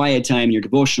your quiet time, your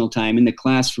devotional time, in the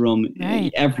classroom,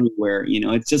 everywhere.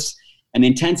 It's just an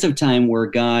intensive time where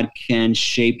God can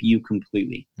shape you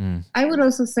completely. I would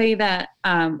also say that,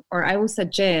 or I would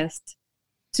suggest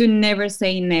to never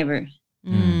say never.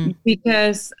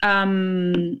 Because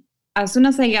as soon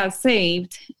as I got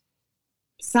saved,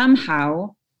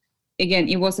 somehow, again,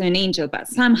 it wasn't an angel, but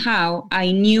somehow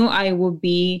I knew I would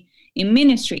be in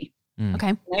ministry.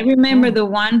 Okay. I remember the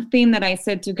one thing that I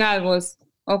said to God was,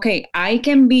 okay, I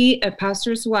can be a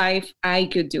pastor's wife. I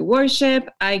could do worship.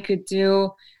 I could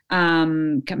do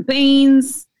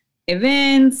campaigns,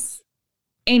 events,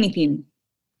 anything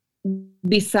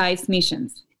besides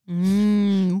missions.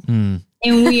 And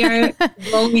we are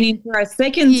going into our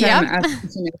second term as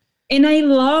missionaries. And I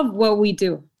love what we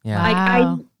do.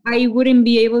 Wow. I wouldn't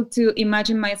be able to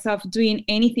imagine myself doing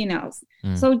anything else.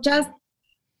 So just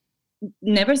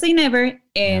never say never.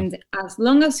 And as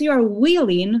long as you are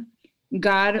willing,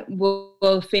 God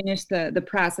will finish the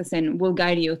process and will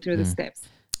guide you through the steps.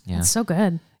 Yeah. That's so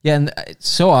good. Yeah, and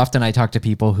so often I talk to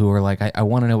people who are like, I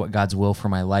want to know what God's will for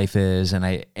my life is, and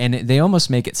they almost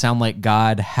make it sound like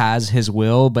God has His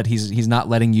will, but He's not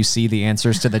letting you see the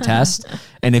answers to the test.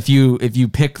 And if you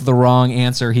pick the wrong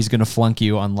answer, He's going to flunk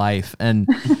you on life. And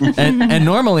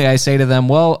normally I say to them,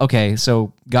 well, okay,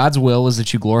 so God's will is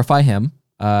that you glorify Him.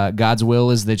 God's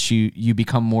will is that you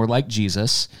become more like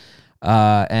Jesus.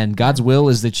 And God's will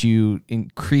is that you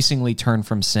increasingly turn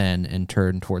from sin and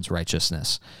turn towards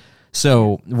righteousness.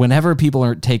 So whenever people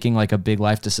are taking like a big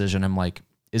life decision, I'm like,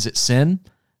 is it sin?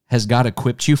 Has God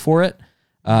equipped you for it?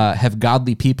 Have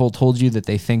godly people told you that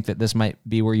they think that this might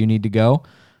be where you need to go?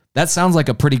 That sounds like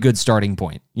a pretty good starting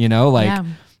point,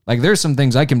 like there's some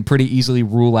things I can pretty easily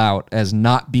rule out as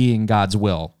not being God's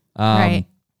will. Right.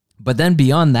 But then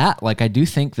beyond that, like I do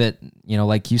think that,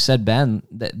 like you said, Ben,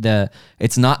 that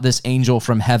it's not this angel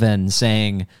from heaven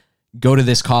saying, go to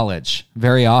this college.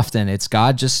 Very often it's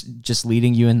God just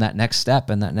leading you in that next step.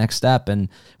 And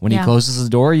when He closes the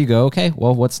door, you go, okay,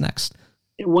 well, what's next?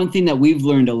 One thing that we've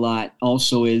learned a lot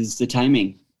also is the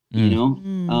timing,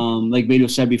 like Belu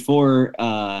said before,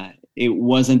 it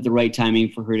wasn't the right timing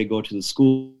for her to go to the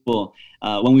school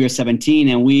when we were 17,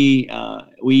 and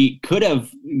we could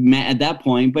have met at that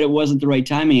point, but it wasn't the right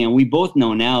timing. And we both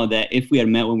know now that if we had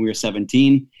met when we were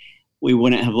 17, we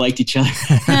wouldn't have liked each other.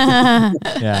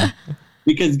 Yeah.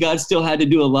 Because God still had to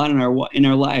do a lot in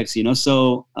our lives, you know.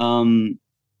 So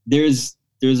there's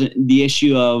the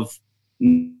issue of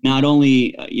not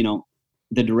only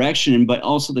the direction, but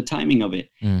also the timing of it.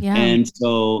 Yeah. And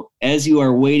so as you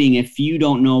are waiting, if you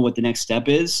don't know what the next step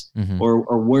is, or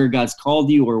where God's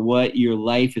called you, or what your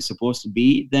life is supposed to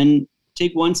be, then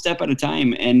take one step at a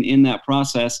time. And in that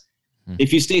process,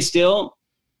 if you stay still,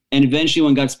 and eventually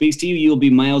when God speaks to you, you'll be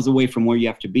miles away from where you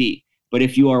have to be. But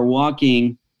if you are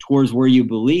walking towards where you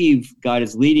believe God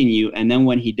is leading you, and then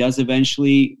when he does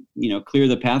eventually, clear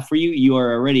the path for you, you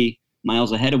are already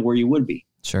miles ahead of where you would be.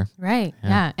 Sure. Right.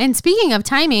 Yeah. And speaking of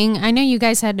timing, I know you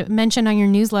guys had mentioned on your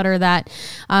newsletter that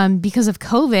because of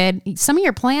COVID, some of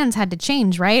your plans had to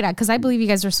change, right? Because I believe you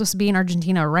guys are supposed to be in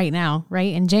Argentina right now,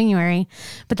 right, in January,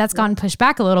 but that's gotten pushed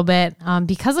back a little bit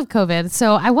because of COVID.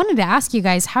 So I wanted to ask you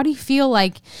guys, how do you feel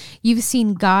like you've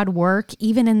seen God work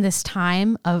even in this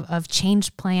time of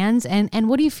changed plans? And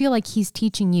what do you feel like he's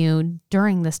teaching you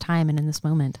during this time and in this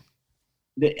moment?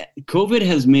 COVID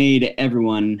has made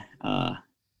everyone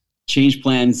change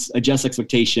plans, adjust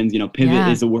expectations. Pivot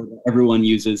is a word that everyone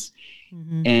uses.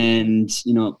 And,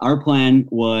 our plan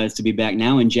was to be back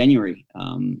now in January.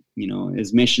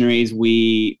 As missionaries,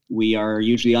 we are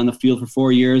usually on the field for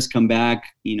 4 years, come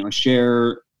back,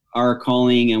 share our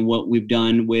calling and what we've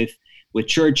done with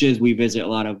churches. We visit a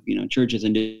lot of, churches,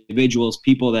 individuals,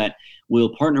 people that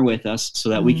will partner with us so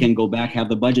that we can go back, have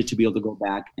the budget to be able to go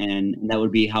back. And that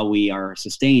would be how we are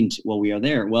sustained while we are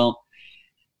there. Well,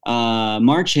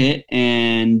 March hit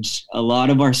and a lot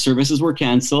of our services were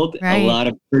canceled. Right. A lot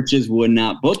of churches would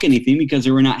not book anything because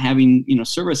they were not having,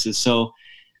 services. So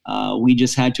we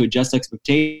just had to adjust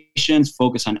expectations,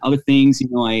 focus on other things.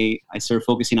 I started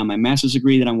focusing on my master's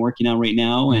degree that I'm working on right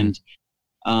now. And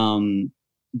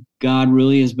God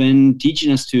really has been teaching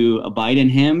us to abide in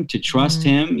him, to trust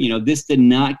him. This did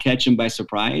not catch him by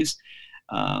surprise.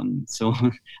 So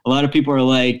a lot of people are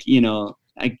like,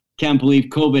 I can't believe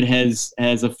COVID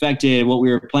has affected what we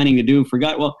were planning to do for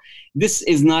God. Well, this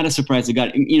is not a surprise to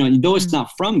God. Though it's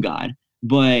not from God,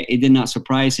 but it did not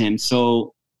surprise him.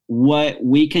 So what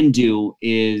we can do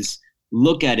is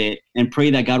look at it and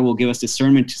pray that God will give us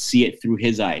discernment to see it through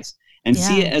his eyes and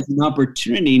see it as an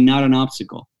opportunity, not an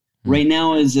obstacle. Right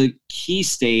now is a key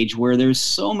stage where there's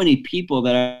so many people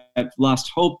that have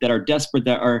lost hope, that are desperate,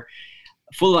 that are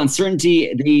full of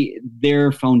uncertainty.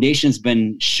 Their foundation has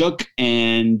been shook,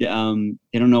 and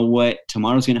they don't know what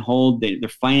tomorrow's going to hold. Their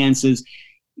finances.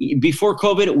 Before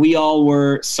COVID, we all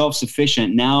were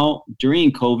self-sufficient. Now,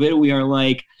 during COVID, we are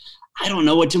like, I don't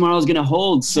know what tomorrow's going to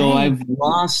hold. So I've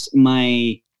lost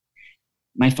my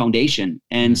foundation.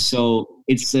 And so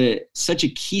it's such a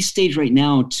key stage right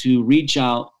now to reach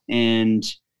out and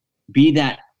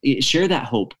share that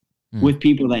hope with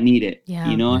people that need it.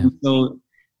 And so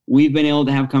we've been able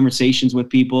to have conversations with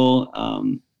people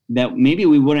that maybe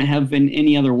we wouldn't have in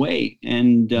any other way.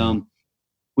 And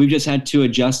we've just had to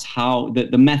adjust how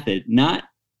the method, not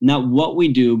what we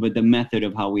do, but the method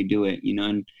of how we do it,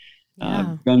 and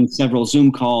done several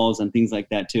Zoom calls and things like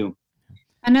that too.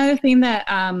 Another thing that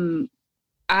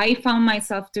I found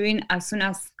myself doing as soon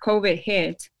as COVID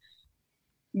hit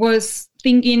was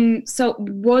thinking, so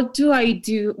what do I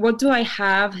do? What do I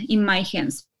have in my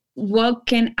hands? What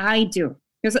can I do?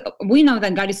 Because we know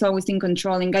that God is always in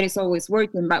control and God is always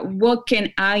working, but what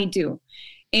can I do?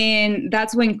 And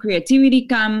that's when creativity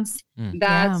comes.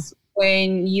 That's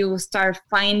when you start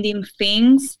finding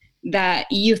things that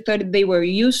you thought they were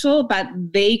usual, but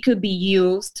they could be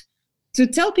used to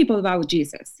tell people about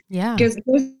Jesus. Because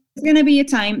there's going to be a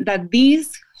time that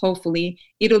hopefully,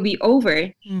 it'll be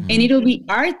over, and it'll be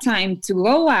our time to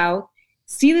go out,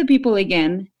 see the people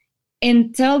again,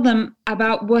 and tell them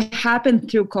about what happened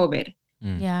through COVID.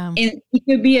 And it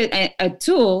could be a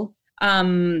tool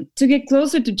to get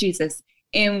closer to Jesus.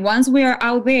 And once we are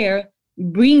out there,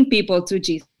 bring people to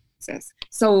Jesus.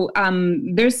 So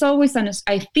there's always there's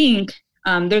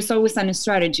always a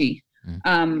strategy.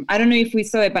 I don't know if we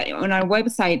saw it, but on our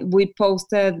website, we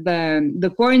posted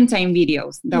the quarantine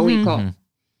videos that we call.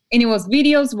 And it was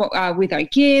videos with our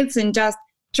kids and just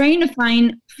trying to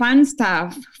find fun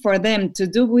stuff for them to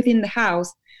do within the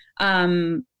house.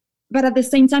 But at the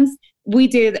same time, we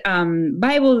did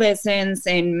Bible lessons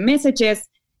and messages.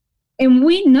 And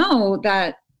we know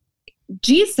that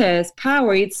Jesus'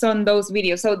 power is on those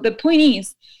videos. So the point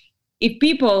is, if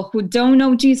people who don't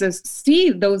know Jesus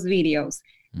see those videos,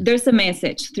 there's a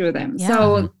message through them.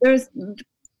 So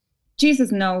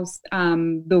Jesus knows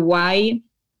the why,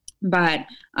 but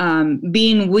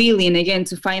being willing again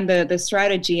to find the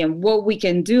strategy and what we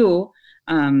can do,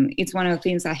 it's one of the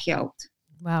things that helped.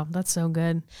 Wow, that's so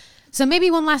good. So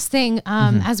maybe one last thing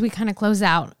as we kind of close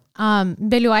out.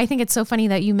 Belu, I think it's so funny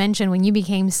that you mentioned when you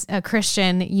became a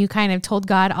Christian, you kind of told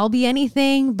God, I'll be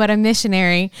anything but a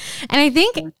missionary. And I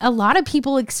think a lot of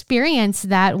people experience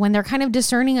that when they're kind of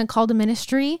discerning a call to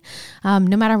ministry,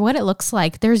 no matter what it looks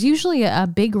like, there's usually a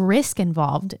big risk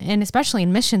involved, and especially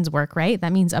in missions work, right?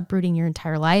 That means uprooting your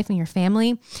entire life and your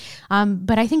family.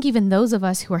 But I think even those of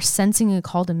us who are sensing a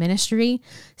call to ministry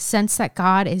sense that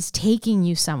God is taking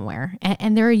you somewhere.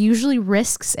 And there are usually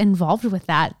risks involved with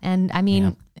that. And I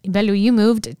mean, Belu, you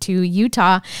moved to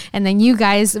Utah, and then you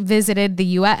guys visited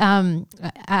the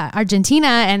Argentina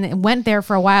and went there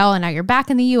for a while, and now you're back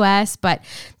in the U.S. But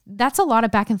that's a lot of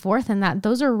back and forth, and that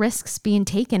those are risks being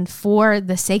taken for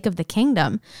the sake of the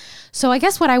kingdom. So I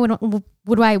guess what I would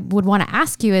want to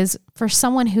ask you is, for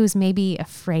someone who's maybe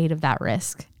afraid of that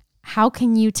risk, how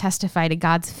can you testify to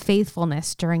God's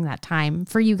faithfulness during that time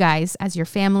for you guys as your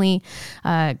family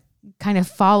kind of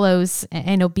follows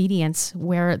in obedience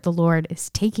where the Lord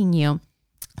is taking you?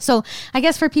 So I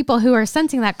guess for people who are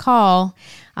sensing that call,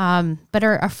 but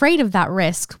are afraid of that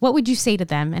risk, what would you say to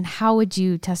them, and how would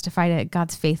you testify to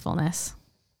God's faithfulness?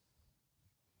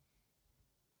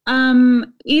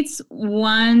 It's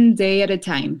one day at a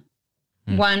time,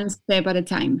 one step at a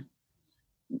time.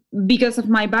 Because of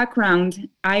my background,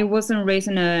 I wasn't raised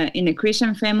in a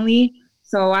Christian family.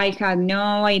 So I had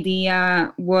no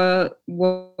idea what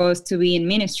was to be in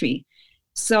ministry.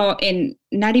 So, and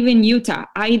not even Utah,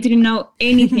 I didn't know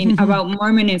anything about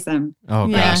Mormonism. Oh,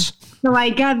 gosh. So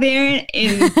I got there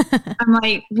and I'm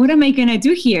like, what am I going to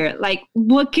do here? Like,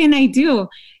 what can I do?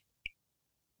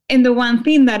 And the one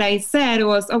thing that I said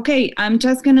was, okay, I'm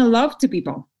just going to love to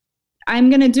people. I'm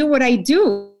going to do what I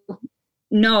do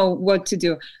know what to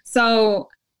do. So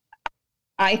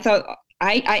I thought,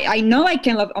 I know I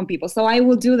can love on people, so I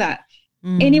will do that.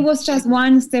 And it was just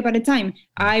one step at a time.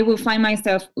 I will find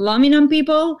myself loving on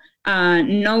people,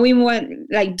 knowing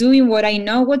doing what I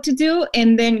know what to do,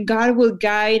 and then God will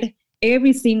guide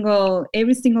every single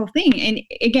thing. And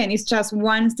again, it's just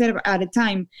one step at a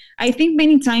time. I think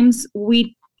many times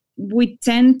we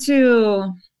tend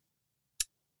to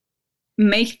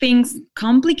make things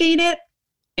complicated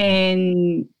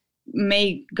and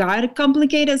make God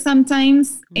complicated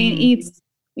sometimes, and it's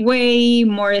way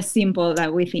more simple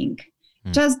than we think.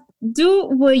 Just do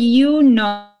what you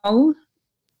know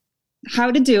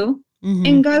how to do,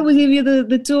 and God will give you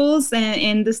the tools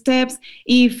and the steps.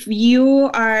 If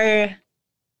you are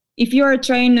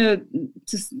trying to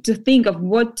think of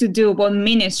what to do, what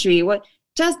ministry,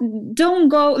 just don't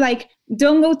go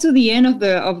to the end of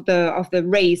the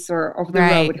race or of the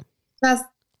road. Just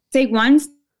take one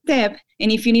step,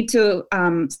 and if you need to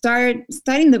start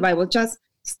studying the Bible, just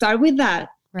start with that.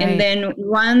 And then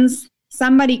once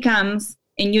somebody comes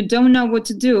and you don't know what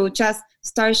to do, just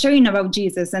start sharing about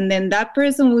Jesus, and then that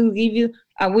person will give you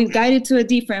will guide you to a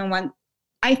different one.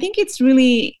 I think it's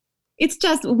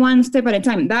just one step at a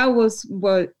time. That was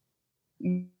what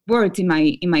worked in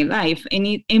my life,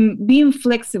 and being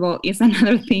flexible is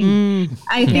another thing.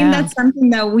 I think that's something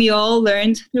that we all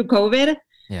learned through COVID.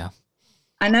 Yeah.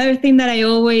 Another thing that I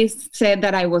always said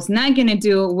that I was not going to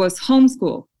do was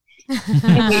homeschool.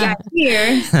 And we got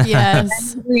here.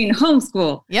 Yes. Doing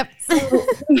homeschool. Yep. So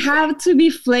we have to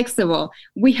be flexible.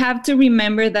 We have to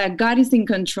remember that God is in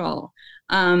control.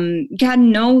 God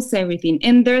knows everything.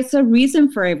 And there's a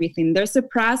reason for everything. There's a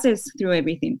process through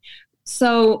everything.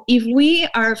 So if we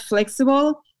are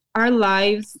flexible, our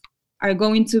lives are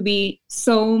going to be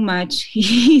so much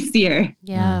easier.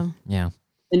 Yeah. Yeah.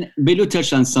 And Belu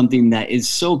touched on something that is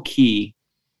so key.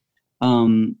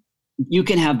 You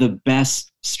can have the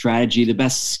best strategy, the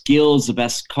best skills, the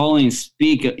best calling,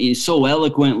 speak so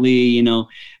eloquently,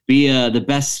 be the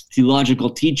best theological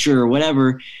teacher or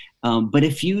whatever. But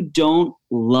if you don't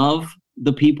love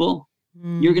the people,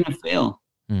 you're going to fail.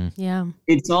 Yeah.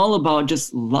 It's all about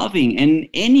just loving, and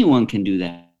anyone can do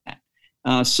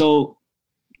that. So,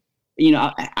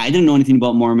 I didn't know anything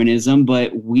about Mormonism,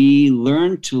 but we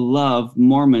learned to love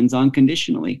Mormons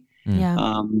unconditionally.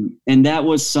 Yeah. And that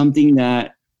was something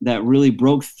that really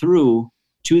broke through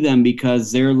to them,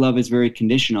 because their love is very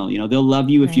conditional. They'll love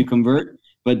you if you convert,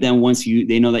 but then once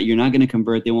they know that you're not going to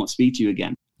convert, they won't speak to you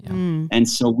again. Yeah. And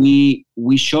so we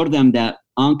showed them that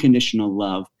unconditional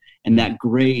love and that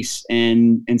grace.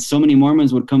 And so many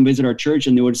Mormons would come visit our church,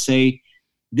 and they would say,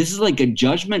 this is like a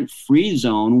judgment-free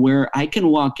zone where I can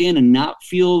walk in and not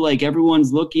feel like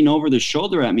everyone's looking over the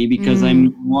shoulder at me because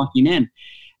I'm walking in.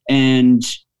 And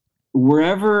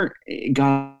wherever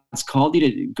God's called you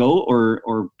to go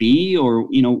or be, or,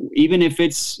 even if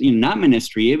it's not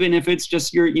ministry, even if it's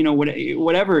just your,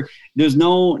 whatever, there's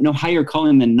no higher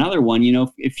calling than another one.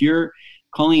 If your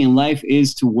calling in life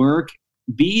is to work,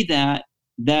 be that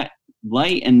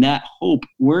light and that hope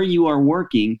where you are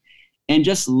working, and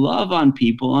just love on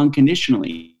people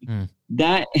unconditionally.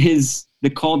 That is the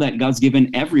call that God's given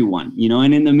everyone,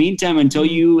 and in the meantime, until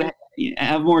you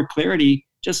have more clarity,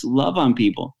 just love on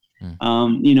people.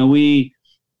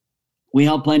 We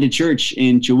helped plant a church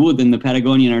in Chubut in the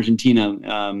Patagonia in Argentina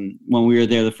when we were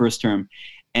there the first term.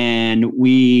 And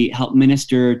we helped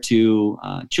minister to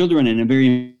children in a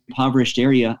very impoverished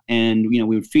area. And, we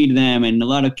would feed them, and a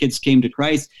lot of kids came to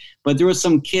Christ. But there were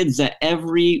some kids that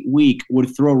every week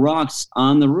would throw rocks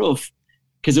on the roof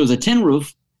because it was a tin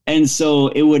roof. And so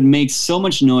it would make so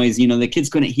much noise, the kids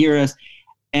couldn't hear us.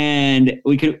 And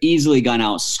we could have easily gone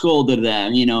out, scolded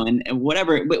them, and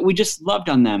whatever, but we just loved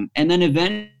on them. And then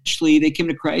eventually they came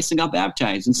to Christ and got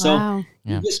baptized. And so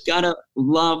you just got to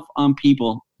love on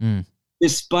people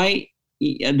despite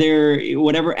their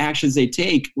whatever actions they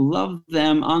take, love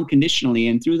them unconditionally.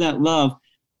 And through that love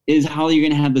is how you're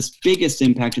going to have this biggest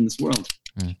impact in this world.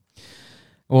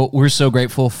 Well, we're so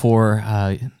grateful for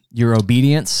your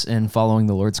obedience in following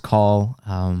the Lord's call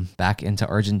back into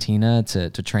Argentina to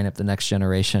train up the next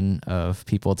generation of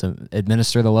people to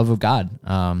administer the love of God.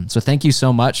 So thank you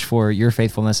so much for your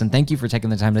faithfulness, and thank you for taking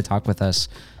the time to talk with us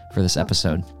for this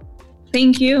episode.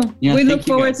 Thank you. Yeah, we look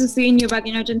forward to seeing you back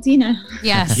in Argentina.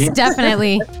 Yes,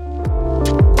 definitely.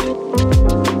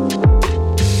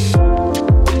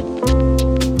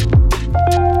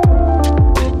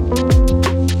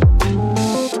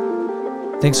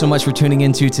 Thanks so much for tuning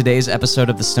into today's episode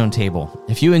of The Stone Table.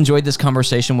 If you enjoyed this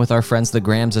conversation with our friends, the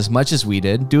Grams, as much as we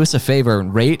did, do us a favor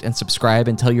and rate and subscribe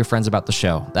and tell your friends about the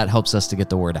show. That helps us to get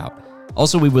the word out.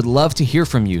 Also, we would love to hear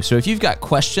from you. So if you've got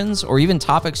questions or even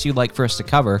topics you'd like for us to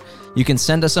cover, you can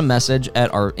send us a message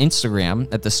at our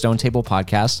Instagram at The Stone Table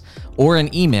Podcast, or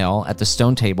an email at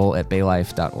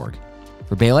thestonetable@baylife.org.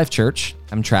 For Bay Life Church,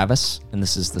 I'm Travis, and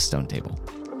this is The Stone Table.